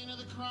check the scene of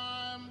the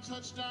crime.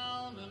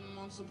 Touchdown, and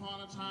once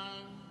upon a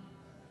time,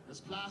 as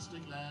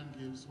plastic land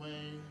gives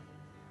way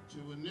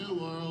to a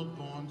new world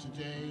born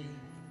today.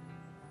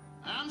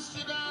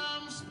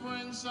 Amsterdam,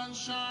 spring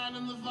sunshine,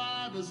 and the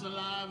vibe is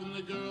alive, and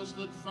the girls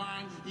look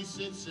fine. He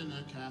sits in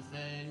a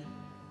cafe,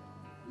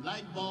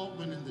 like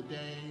Baldwin in the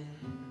day.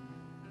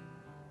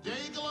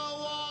 Day-glow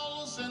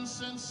walls and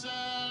Sincere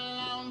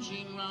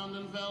lounging round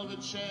in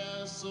velvet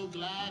chairs. So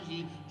glad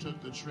he took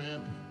the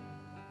trip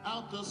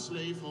out the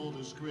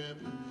slaveholder's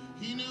grip.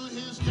 He knew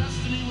his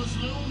destiny was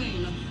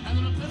looming, and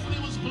an epiphany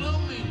was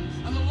blooming,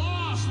 and the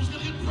loss was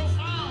gonna get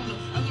profound,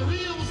 and the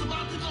real was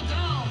about to go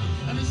down.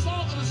 And he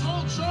saw that his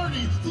whole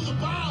journey through the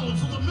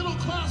bowels of the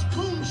middle-class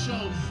coon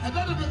show had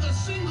ended with a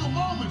single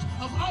moment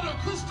of utter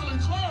crystalline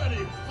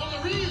clarity, for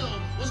the real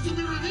was to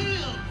be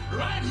revealed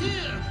right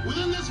here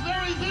within this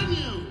very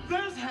venue.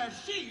 There's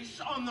hashish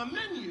on the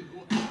menu.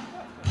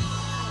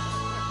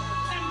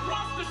 And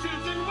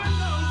prostitutes in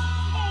windows,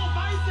 all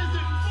vices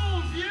in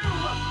full view.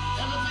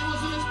 Everything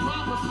was in its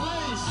proper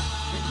place,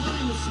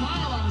 including the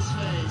smile on his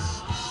face.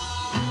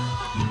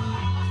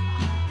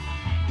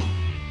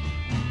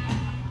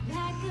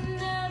 Like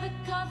another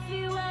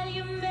coffee while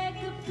you make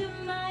up your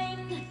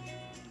mind.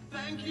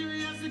 Thank you,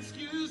 yes,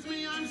 excuse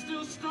me, I'm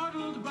still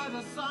startled by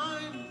the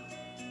sign.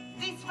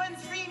 This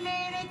one's free,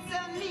 man, it's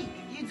on me.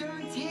 You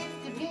don't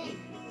have to pay.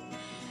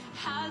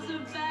 How's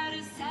about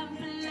a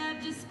sample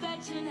of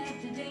dispatching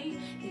of the day?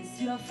 It's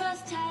your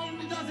first time.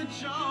 Does it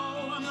show?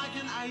 I'm like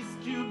an ice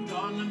cube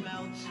gone to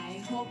melt. I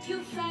hope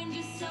you find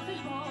yourself at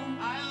home.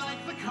 I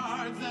like the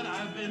cards that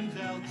I've been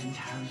dealt. And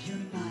how's your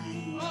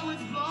mind? Oh,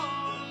 it's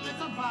blown,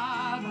 it's a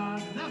vibe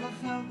I've never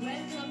felt.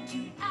 Welcome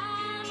to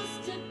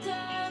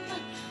Amsterdam,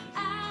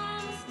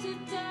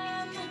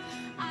 Amsterdam.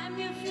 I'm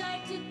your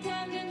flight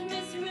attendant,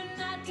 Miss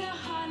Renata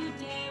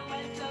Holiday.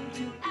 Welcome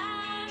to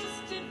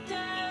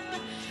Amsterdam,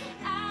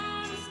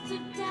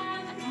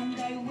 Amsterdam. And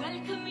I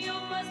welcome you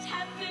most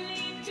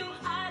happily to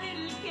our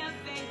little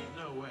cafe.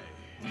 No way.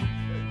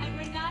 I'm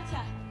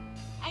Renata.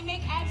 I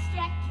make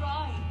abstract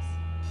drawings.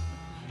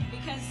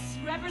 Because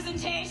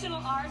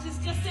representational art is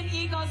just an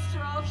ego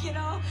stroke, you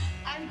know?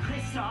 I'm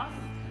Christoph.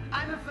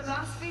 I'm a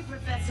philosophy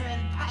professor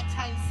and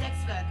part-time sex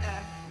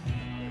worker.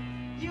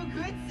 You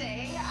could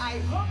say, I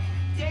hope,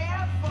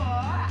 therefore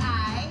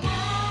I...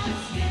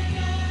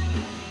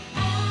 Amsterdam,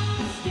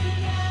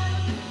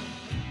 Amsterdam.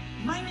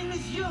 My name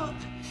is Jörg,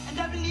 and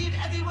I believe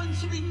everyone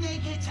should be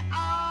naked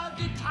all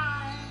the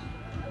time.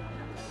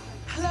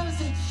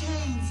 Clothes are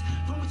chains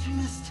from which we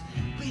must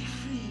break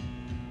free.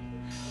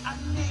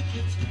 I'm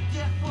naked,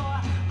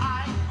 therefore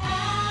I...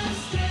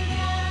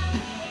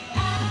 Amsterdam,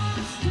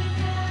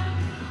 Amsterdam.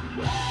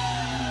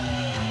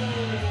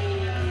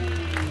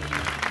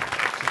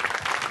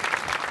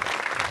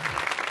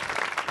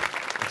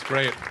 It's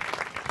great.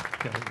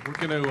 Yeah, we're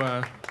going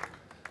to,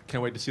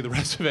 can't wait to see the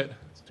rest of it.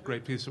 It's a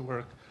great piece of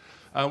work.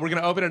 We're going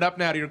to open it up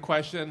now to your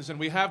questions, and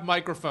we have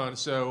microphones,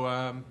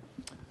 so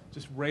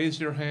just raise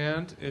your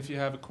hand if you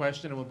have a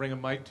question, and we'll bring a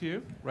mic to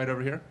you right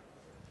over here.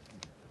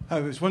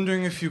 I was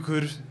wondering if you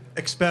could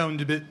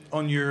expound a bit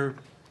on your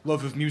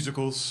love of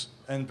musicals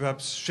and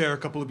perhaps share a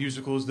couple of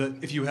musicals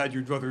that, if you had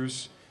your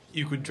druthers,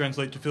 you could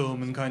translate to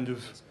film and kind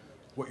of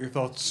what your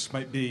thoughts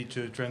might be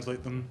to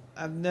translate them.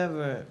 I've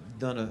never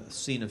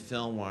seen a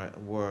film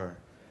where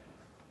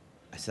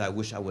I said, I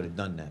wish I would have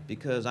done that,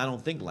 because I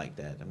don't think like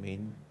that. I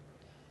mean,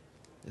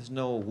 there's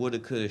no woulda,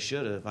 coulda,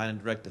 shoulda. If I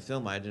didn't direct the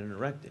film, I didn't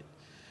direct it.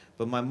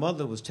 But my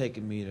mother was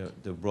taking me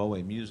to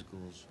Broadway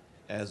musicals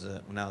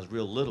when I was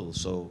real little,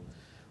 so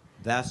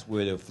that's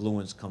where the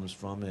influence comes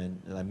from.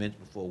 And I mentioned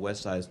before,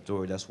 West Side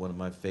Story, that's one of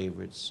my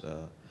favorites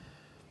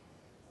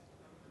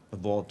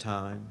of all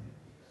time.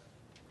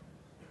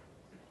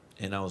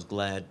 And I was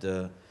glad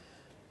to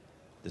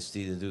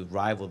see the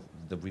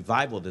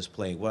revival of this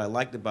play. What I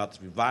liked about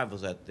the revival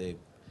is that they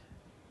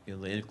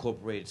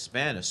incorporated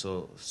Spanish,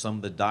 so some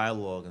of the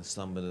dialogue and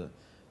some of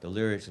the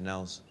lyrics are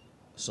now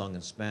sung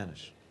in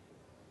Spanish.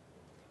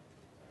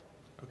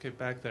 Okay,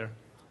 back there.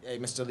 Hey,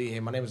 Mr. Lee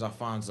here. My name is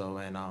Alfonso,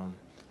 and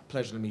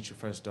pleasure to meet you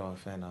first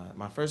off. And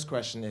my first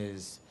question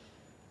is,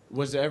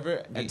 was there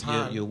ever a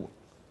time...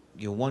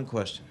 Your one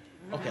question.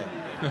 Okay.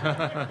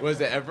 Was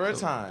there ever a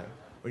time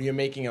when you're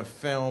making a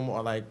film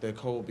or like the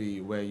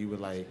Colby where you were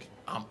like,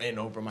 I'm in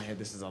over my head,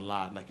 this is a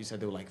lot? Like you said,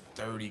 there were like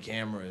 30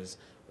 cameras.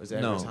 Was there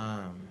ever a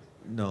time?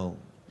 No.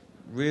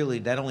 Really,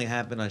 that only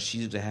happened on She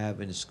Used to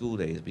Have in the school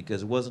days,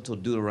 because it wasn't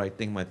until Do the Right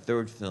Thing, my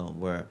third film,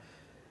 where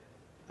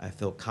I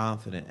felt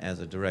confident as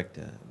a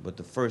director. But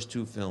the first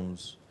two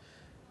films,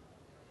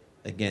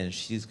 again,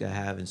 She Used to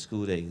Have in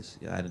school days,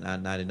 I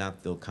did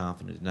not feel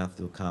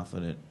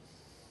confident,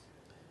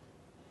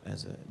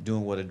 as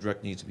doing what a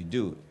director needs to be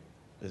doing,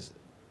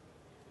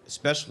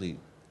 especially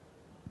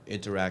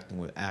interacting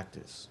with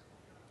actors.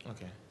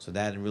 Okay. So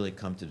that didn't really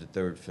come to the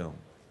third film.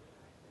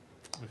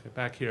 Okay,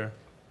 back here.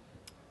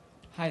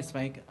 Hi,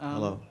 Spike.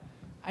 Hello.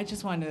 I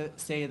just wanted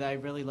to say that I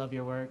really love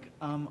your work.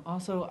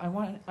 Also, I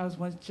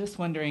was just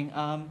wondering,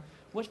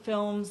 what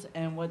films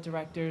and what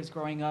directors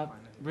growing up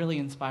really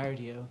inspired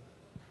you?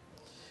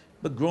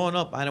 But growing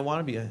up, I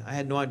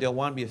had no idea I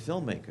wanted to be a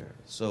filmmaker.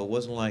 So it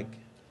wasn't like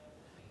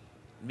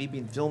me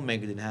being a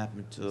filmmaker didn't happen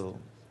until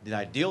the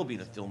ideal of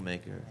being a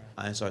filmmaker.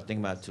 I didn't start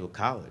thinking about it until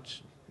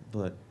college.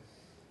 but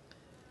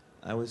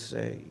I would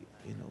say,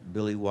 you know,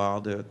 Billy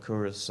Wilder,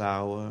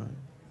 Kurosawa,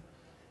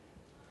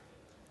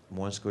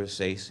 Martin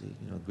Scorsese,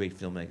 you know, great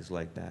filmmakers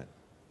like that.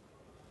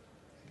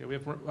 Okay, we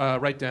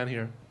have right down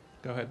here.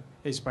 Go ahead.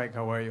 Hey Spike,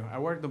 how are you? I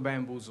worked on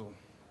Bamboozle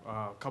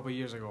a couple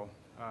years ago,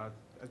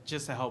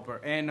 just a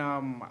helper, and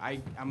I'm a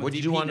What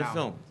did DP you do on the now.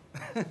 film?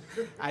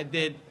 I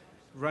did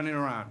Running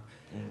Around.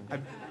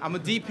 I'm a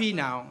DP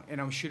now, and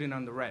I'm shooting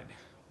on the Red.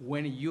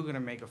 When are you gonna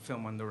make a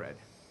film on the Red?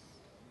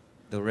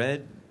 The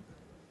Red?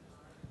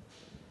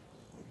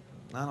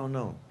 I don't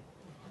know.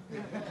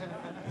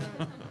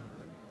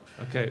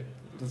 Okay.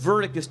 The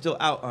verdict is still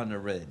out on the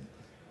Red.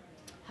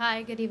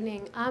 Hi, good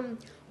evening.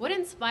 What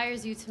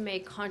inspires you to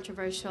make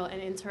controversial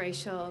and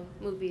interracial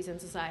movies in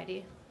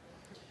society?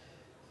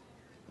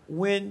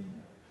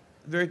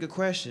 Very good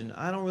question.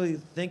 I don't really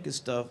think of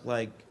stuff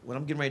like when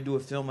I'm getting ready to do a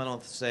film. I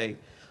don't say,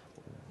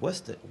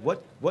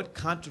 what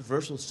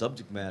controversial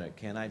subject matter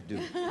can I do?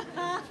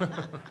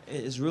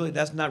 It's really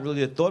that's not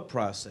really a thought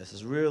process.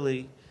 It's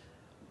really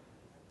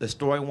the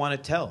story I want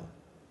to tell.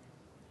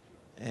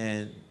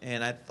 And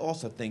I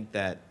also think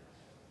that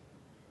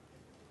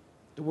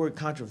the word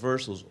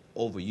controversial is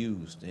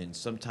overused, and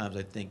sometimes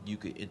I think you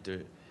could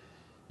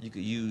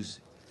use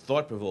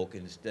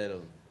thought-provoking instead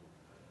of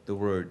the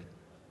word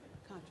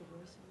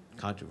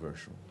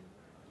controversial.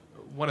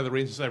 One of the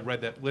reasons I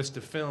read that list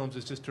of films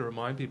is just to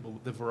remind people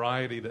the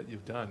variety that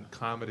you've done,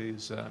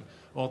 comedies,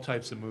 all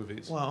types of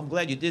movies. Well, I'm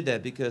glad you did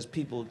that because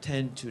people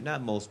tend to,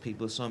 not most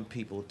people, some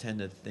people tend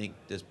to think,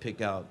 just pick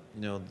out,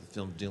 you know, the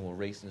films dealing with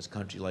race in this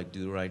country like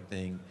Do the Right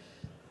Thing,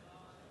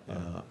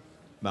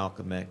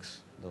 Malcolm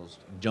X, those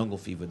Jungle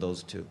Fever,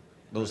 those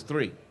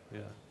three. Yeah.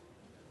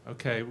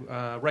 Okay,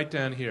 right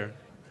down here.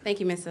 Thank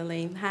you, Mr.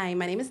 Lee. Hi,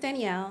 my name is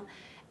Danielle.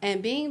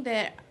 And being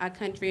that our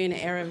country in an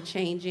era of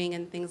changing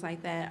and things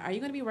like that, are you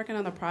going to be working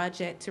on a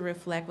project to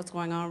reflect what's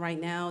going on right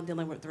now,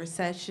 dealing with the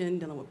recession,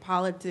 dealing with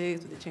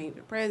politics, with the change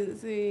of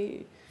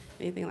presidency,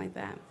 anything like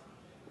that?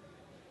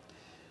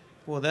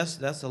 Well, that's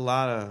a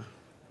lot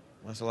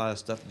of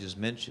stuff you just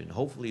mentioned.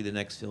 Hopefully, the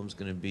next film is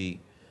going to be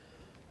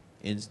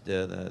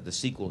the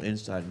sequel,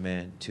 Inside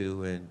Man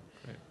 2,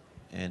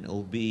 and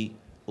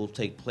it'll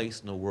take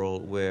place in a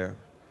world where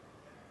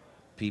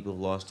people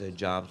have lost their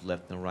jobs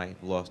left and right,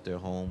 lost their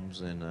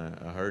homes, and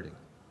are hurting.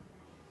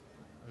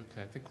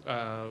 Okay, I think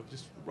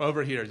just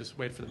over here. Just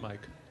wait for the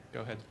mic.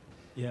 Go ahead.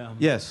 Yeah.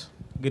 Yes.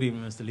 Good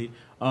evening, Mr. Lee.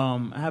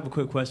 I have a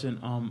quick question.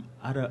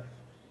 Out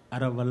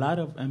of a lot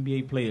of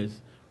NBA players,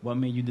 what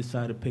made you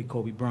decide to pick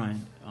Kobe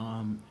Bryant?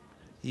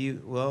 He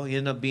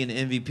ended up being the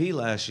MVP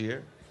last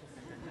year.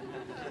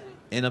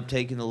 Ended up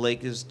taking the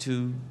Lakers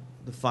to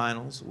the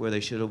finals where they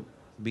should have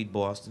beat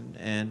Boston,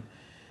 and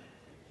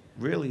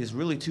really, it's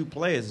really two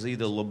players. It's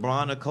either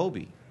LeBron or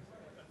Kobe.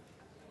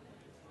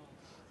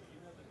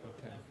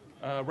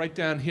 Okay. Right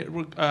down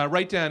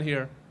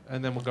here,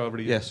 and then we'll go over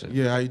to you. Yes, sir.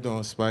 Yeah, how you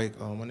doing, Spike?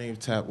 My name's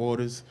Tap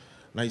Waters.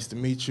 Nice to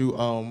meet you.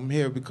 I'm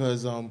here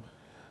because I'm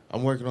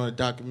working on a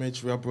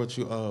documentary. I brought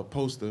you a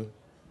poster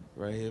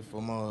right here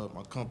from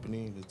my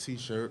company, the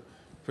T-shirt.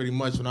 Pretty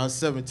much when I was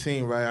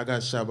 17, right, I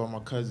got shot by my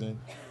cousin.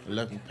 It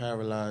left me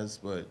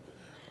paralyzed, but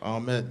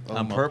on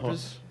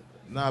purpose?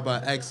 Nah, by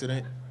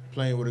accident,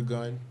 playing with a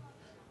gun.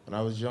 When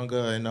I was younger,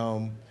 and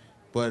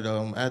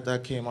after I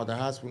came out the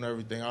hospital and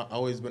everything, I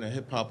always been a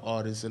hip hop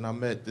artist, and I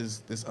met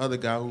this other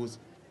guy who was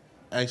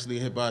actually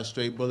hit by a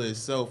straight bullet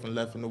himself and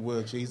left in the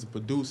wheelchair. He's a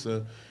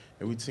producer,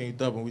 and we teamed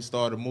up and we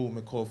started a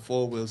movement called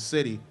 4 Wheel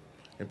City.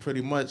 And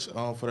pretty much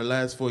for the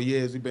last 4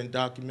 years, we've been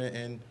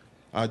documenting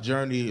our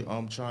journey,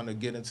 trying to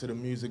get into the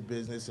music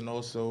business and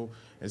also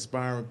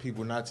inspiring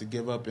people not to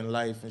give up in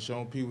life and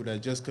showing people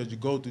that just because you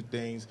go through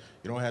things,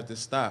 you don't have to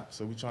stop.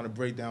 So we're trying to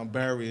break down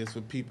barriers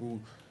for people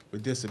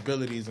with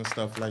disabilities and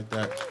stuff like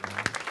that.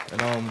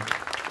 And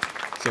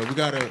so we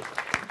got a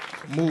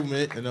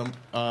movement and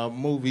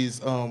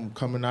movies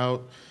coming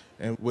out.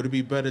 And would it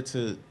be better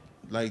to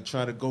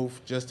try to go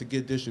just to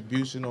get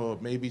distribution, or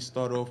maybe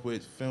start off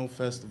with film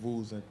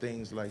festivals and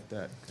things like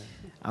that?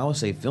 I would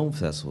say film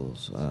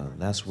festivals.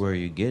 That's where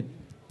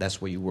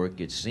your work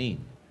gets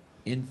seen,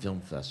 in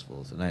film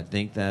festivals. And I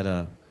think that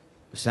it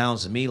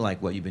sounds to me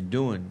like what you've been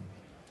doing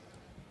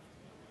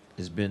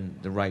has been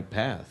the right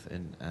path.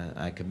 And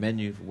I commend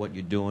you for what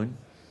you're doing.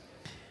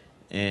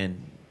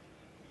 And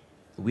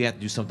we have to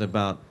do something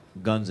about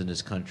guns in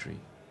this country.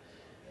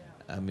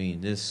 I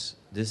mean,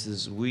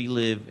 we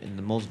live in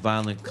the most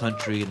violent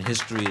country in the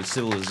history of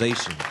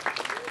civilization.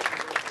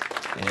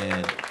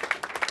 And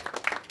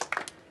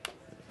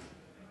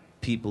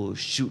people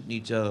shooting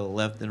each other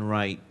left and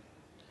right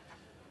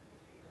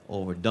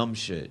over dumb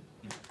shit.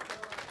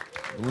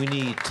 We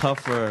need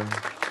tougher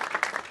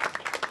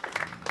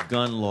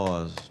gun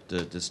laws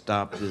to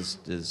stop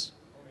this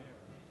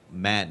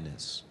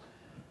madness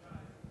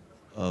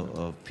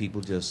of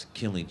people just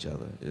killing each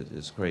other.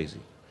 It's crazy.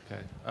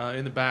 Okay.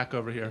 In the back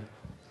over here.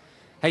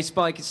 Hey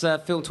Spike, it's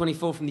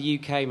Film24 from the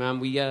UK,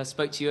 man. We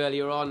spoke to you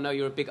earlier on. I know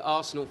you're a big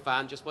Arsenal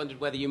fan. Just wondered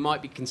whether you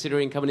might be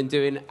considering coming and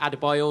doing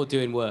Adebayor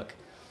doing work.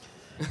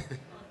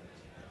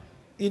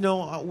 You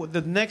know,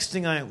 the next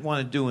thing I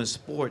want to do in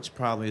sports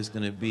probably is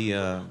going to be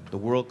the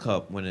World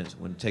Cup when it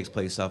takes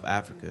place in South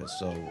Africa.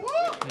 So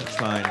I'm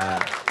trying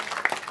to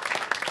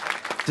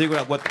figure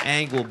out what the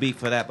angle will be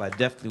for that. But I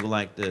definitely would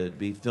like to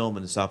be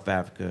filming in South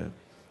Africa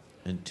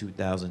in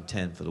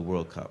 2010 for the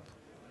World Cup.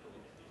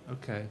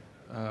 Okay.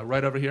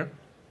 Right over here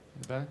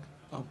in the back.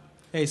 Oh.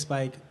 Hey,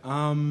 Spike.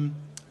 I'm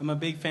a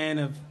big fan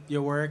of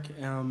your work.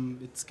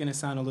 It's going to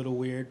sound a little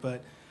weird,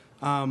 but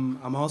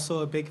I'm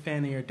also a big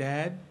fan of your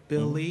dad,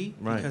 Bill Lee,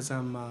 right. because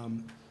I'm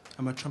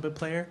a trumpet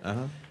player.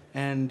 Uh-huh.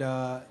 And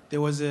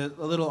there was a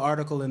little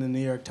article in the New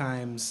York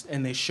Times,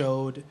 and they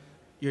showed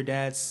your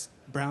dad's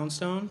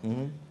brownstone.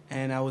 Mm-hmm.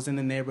 And I was in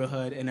the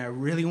neighborhood, and I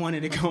really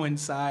wanted to go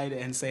inside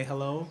and say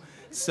hello.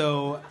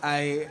 So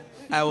I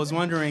was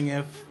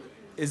wondering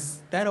is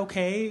that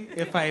okay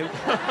if I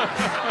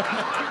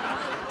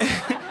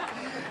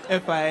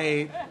if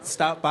I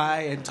stop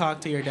by and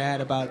talk to your dad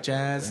about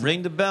jazz?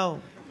 Ring the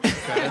bell.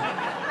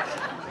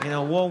 You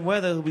know, warm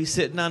weather, he'll be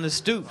sitting on the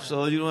stoop,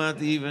 so you don't have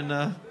to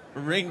even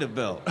ring the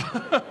bell.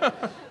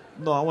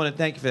 No, I want to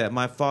thank you for that.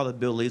 My father,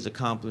 Bill Lee, is an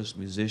accomplished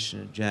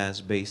musician,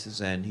 jazz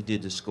bassist, and he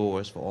did the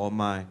scores for all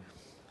my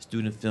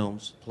student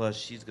films. Plus,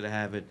 she's going to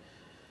have it,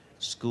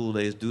 School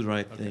Days, Do the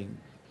Right Thing,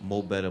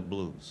 Mo Better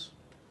Blues.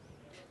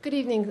 Good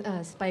evening,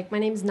 Spike. My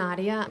name's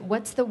Nadia.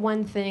 What's the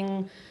one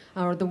thing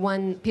or the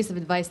one piece of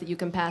advice that you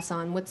can pass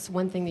on? What's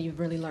one thing that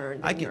you've really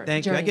learned? I get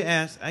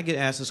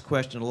asked this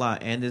question a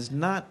lot, and there's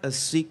not a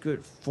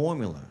secret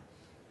formula.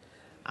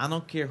 I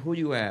don't care who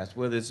you ask,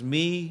 whether it's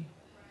me,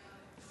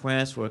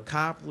 Francis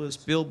Coppola,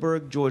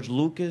 Spielberg, George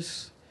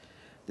Lucas.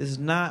 There's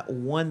not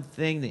one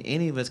thing that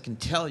any of us can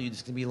tell you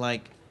that's going to be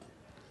like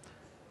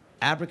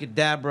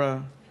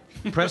abracadabra,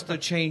 presto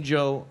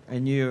changeo,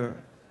 and you're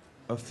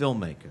a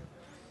filmmaker.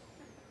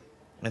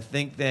 I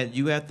think that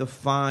you have to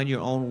find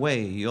your own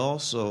way.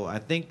 I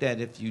think that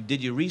if you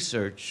did your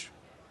research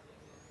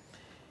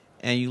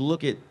and you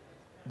look at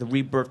the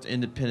rebirth of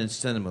independent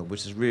cinema,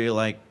 which is really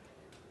like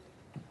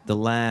the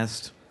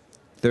last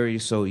 30 or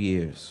so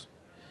years,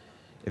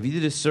 if you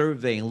did a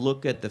survey and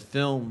look at the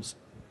films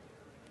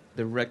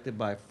directed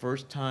by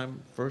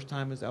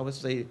first-timers, I would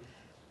say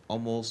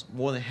almost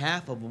more than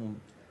half of them,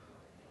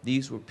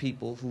 these were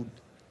people who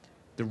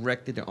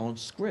directed their own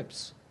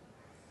scripts.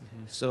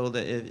 So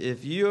that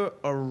if you're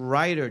a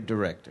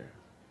writer-director,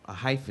 a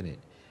hyphenate,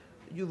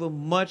 you have a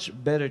much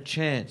better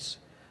chance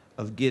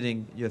of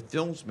getting your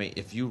films made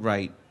if you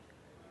write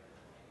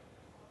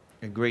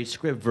a great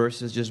script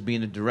versus just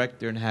being a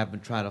director and having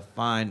to try to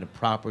find the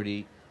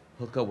property,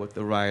 hook up with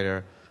the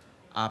writer,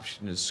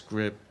 option the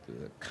script,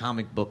 a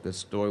comic book, a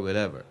story,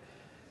 whatever.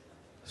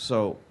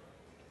 So,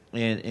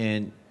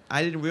 and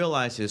I didn't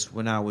realize this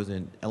when I was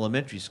in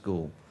elementary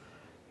school.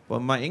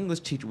 But my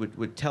English teacher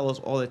would tell us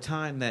all the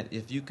time that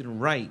if you can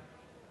write,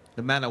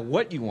 no matter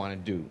what you want to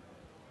do,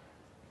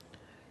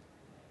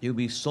 you'll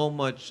be so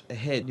much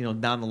ahead,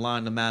 down the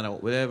line, no matter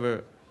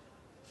whatever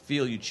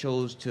field you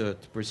chose to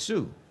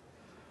pursue.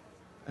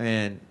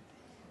 And,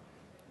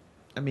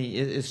 I mean,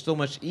 it's so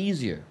much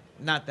easier.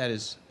 Not that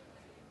it's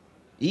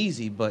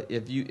easy, but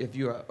if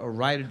you're a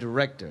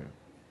writer-director,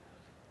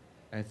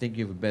 I think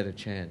you have a better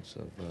chance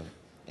of...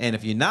 and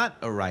if you're not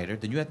a writer,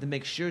 then you have to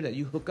make sure that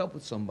you hook up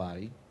with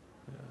somebody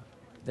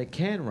that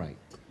can write.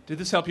 Did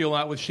this help you a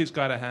lot with She's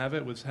Gotta Have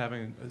It, was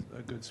having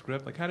a good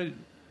script? Like, how did...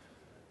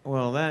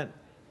 Well,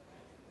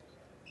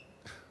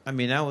 I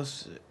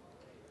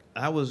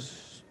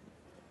was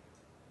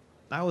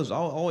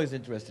always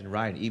interested in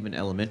writing, even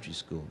elementary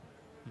school.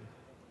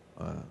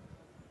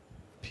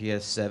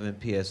 PS7,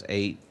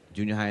 PS8,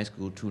 junior high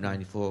school,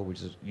 294,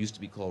 which used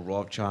to be called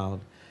Rothschild.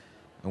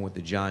 I went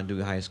to John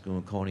Dewey High School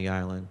in Coney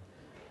Island.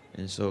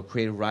 And so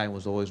creative writing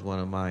was always one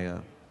of my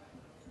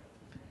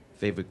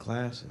favorite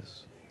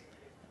classes.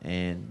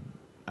 And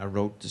I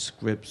wrote the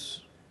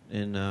scripts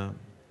in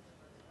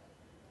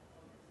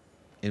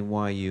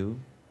NYU.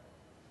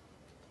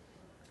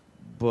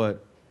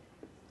 But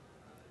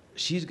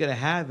She's Gotta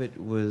Have It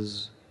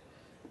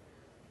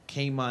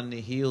came on the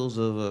heels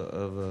of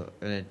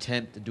an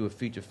attempt to do a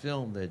feature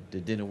film that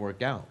didn't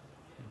work out,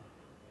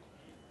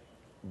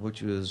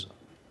 which was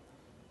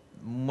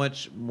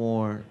much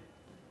more...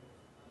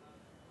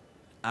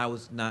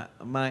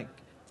 my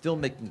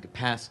filmmaking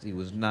capacity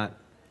was not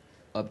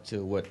up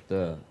to what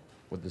the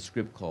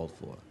script called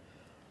for.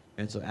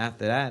 And so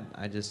after that,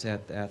 I just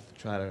have to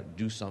try to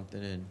do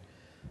something and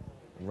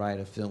write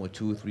a film with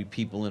 2 or 3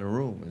 people in a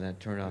room, and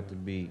that turned out to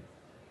be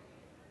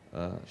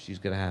She's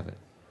Gotta Have It.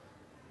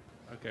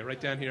 Okay,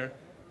 right down here.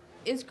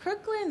 Is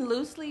Crooklyn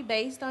loosely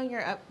based on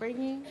your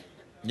upbringing?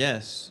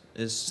 Yes,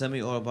 it's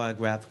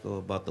semi-autobiographical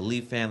about the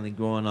Lee family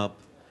growing up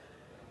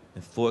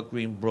in Fort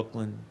Greene,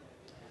 Brooklyn,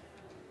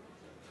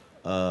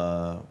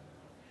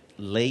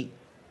 late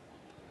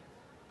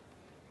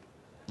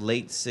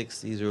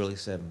 60s, early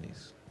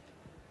 70s.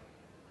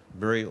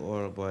 Very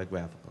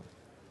autobiographical.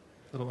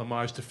 Little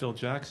homage to Phil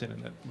Jackson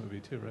in that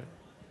movie too, right?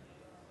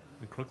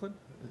 In Crooklyn?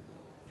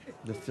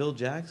 The Phil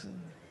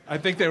Jackson? I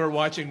think they were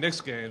watching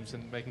Knicks games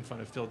and making fun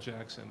of Phil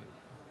Jackson.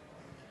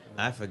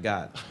 I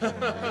forgot.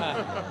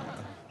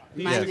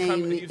 My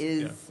name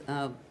is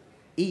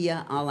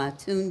Iya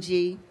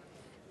Olatunji,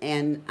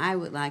 and I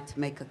would like to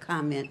make a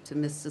comment to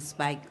Mr.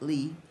 Spike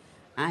Lee.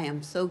 I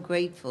am so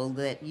grateful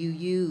that you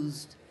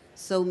used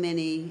so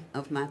many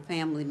of my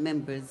family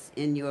members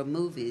in your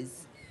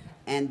movies,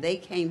 and they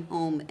came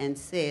home and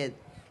said,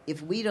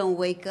 if we don't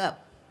wake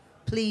up,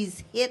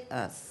 please hit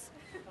us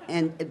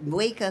and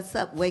wake us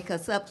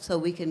up so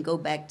we can go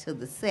back to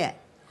the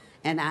set.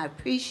 And I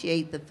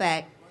appreciate the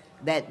fact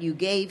that you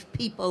gave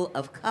people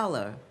of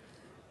color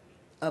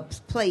a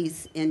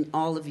place in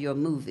all of your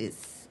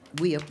movies.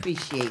 We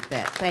appreciate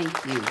that. Thank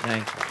you.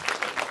 Thank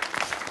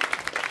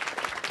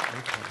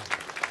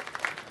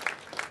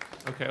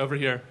you. Okay, over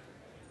here.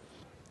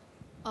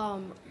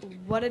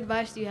 What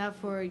advice do you have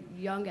for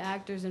young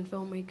actors and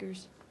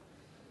filmmakers?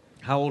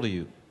 How old are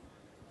you?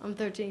 I'm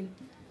 13.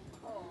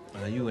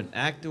 Are you an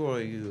actor or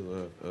are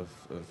you a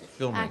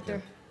filmmaker?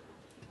 Actor.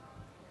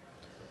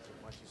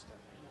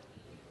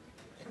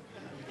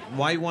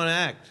 Why you want to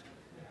act?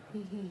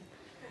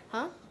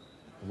 Huh?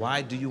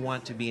 Why do you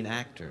want to be an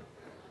actor?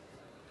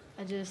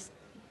 I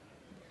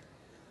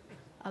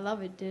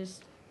love it.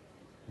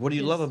 What do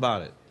you love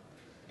about it?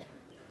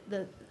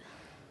 The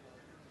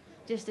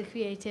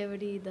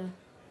creativity,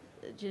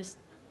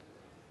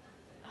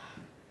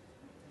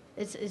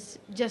 it's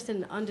just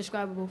an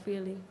undescribable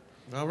feeling.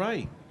 All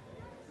right.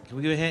 Can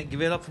we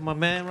give it up for my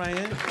man right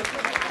here?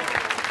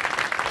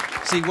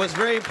 See, what's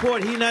very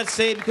important, he not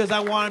say because I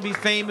want to be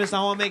famous,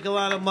 I want to make a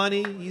lot of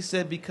money. He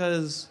said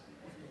because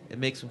it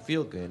makes him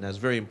feel good. And that's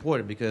very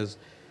important because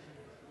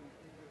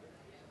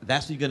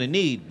that's what you're going to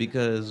need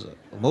because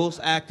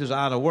most actors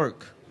are out of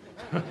work.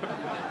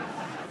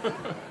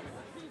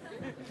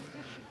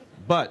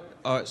 But,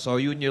 so are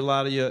you in a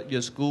lot of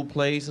your school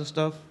plays and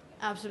stuff?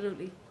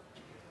 Absolutely.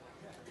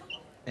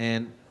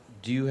 And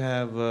do you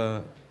have,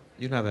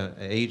 you don't have an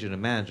agent or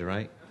manager,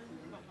 right?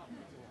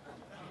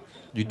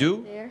 You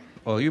do? There.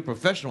 Oh, you're a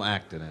professional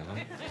actor then, huh?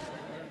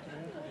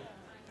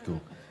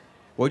 Cool.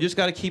 Well, you just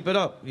got to keep it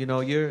up. You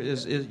know, you're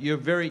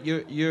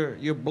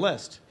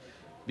blessed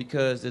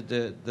because at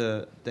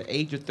the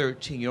age of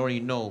 13, you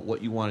already know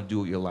what you want to do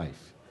with your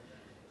life.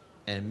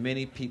 And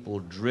many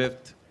people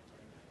drift,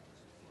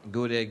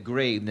 go to their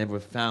grave, never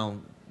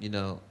found,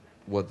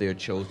 what they're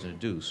chosen to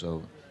do.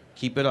 So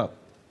keep it up.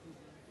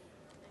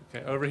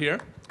 Okay, over here.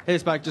 Hey,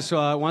 Spike, just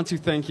want to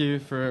thank you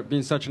for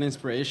being such an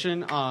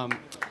inspiration.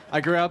 I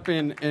grew up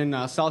in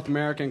South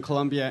America, in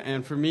Colombia,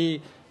 and for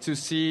me to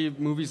see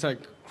movies like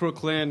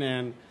Crooklyn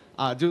and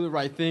Do the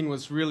Right Thing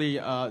was really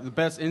the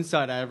best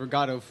insight I ever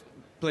got of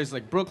places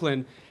like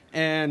Brooklyn.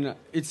 And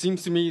it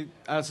seems to me,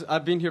 as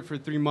I've been here for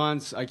 3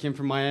 months, I came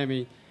from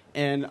Miami,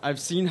 and I've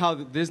seen how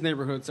these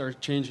neighborhoods are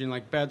changing,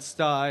 like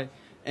Bed-Stuy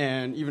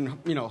and even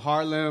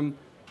Harlem.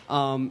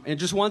 And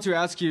just want to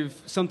ask you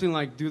if something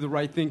like Do the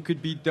Right Thing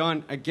could be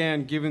done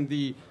again, given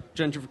the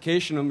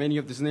gentrification of many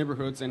of these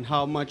neighborhoods and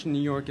how much New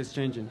York is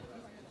changing.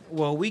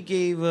 Well, we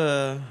gave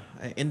an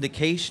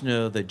indication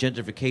of the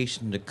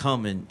gentrification to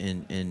come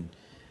in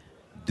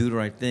Do the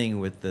Right Thing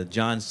with the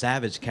John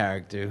Savage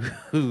character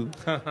who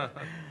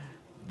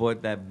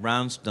bought that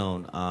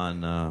brownstone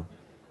on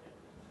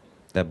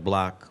that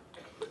block.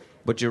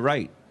 But you're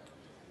right.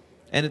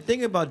 And the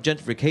thing about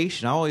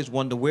gentrification, I always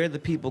wonder where the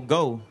people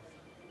go,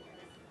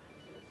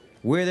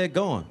 where they're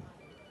going.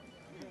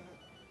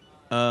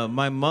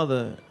 My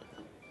mother,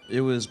 we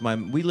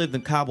lived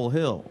in Cobble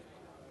Hill.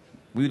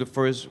 We were the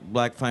first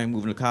black family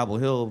moving to Cobble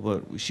Hill,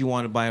 but she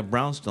wanted to buy a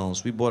brownstone,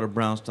 so we bought a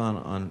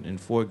brownstone in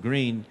Fort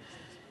Greene,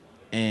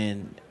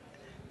 and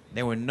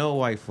there were no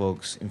white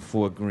folks in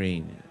Fort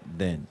Greene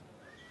then.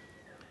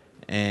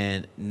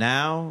 And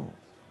now,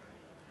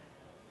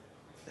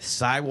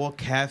 sidewalk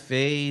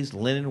cafes,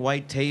 linen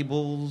white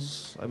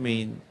tables,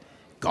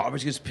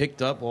 garbage gets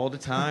picked up all the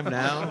time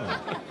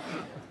now.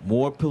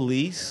 More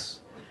police.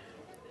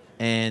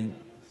 And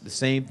the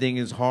same thing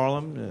as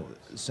Harlem,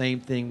 the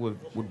same thing with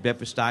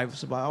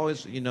Bedford-Stuyvesant. I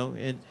always,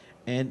 and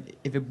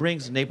if it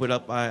brings the neighborhood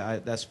up,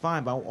 that's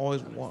fine. But I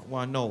always want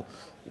to know,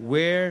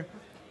 where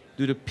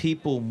do the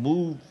people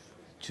move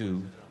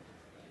to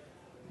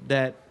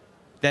that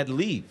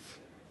leave?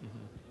 Mm-hmm.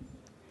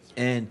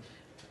 And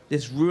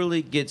this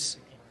really comes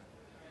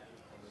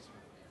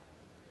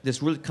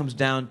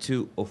down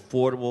to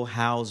affordable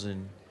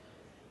housing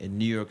in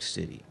New York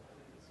City.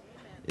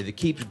 If it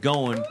keeps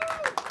going,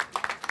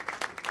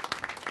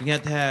 you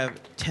have to have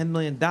 $10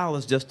 million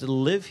just to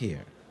live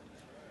here.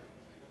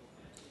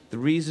 The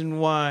reason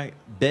why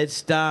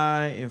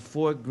Bed-Stuy and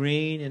Fort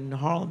Greene and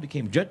Harlem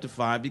became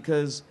gentrified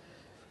because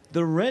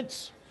the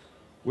rents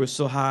were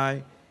so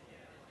high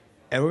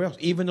everywhere else,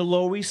 even the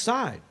Lower East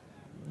Side.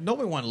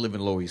 Nobody wanted to live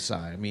in Lower East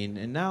Side.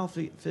 And now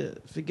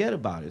forget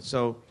about it.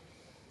 So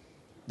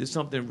there's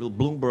something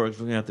Bloomberg's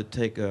going to have to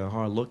take a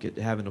hard look at,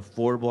 having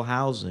affordable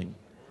housing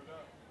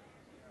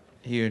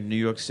here in New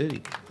York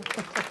City.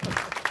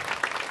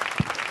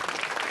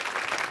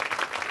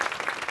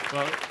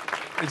 Well,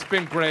 it's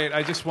been great.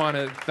 I just want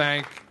to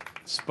thank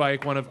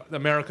Spike, one of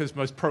America's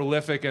most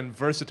prolific and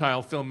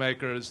versatile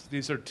filmmakers.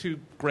 These are two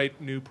great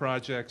new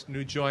projects,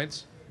 new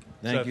joints.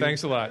 Thank you.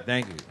 Thanks a lot.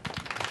 Thank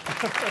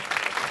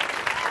you.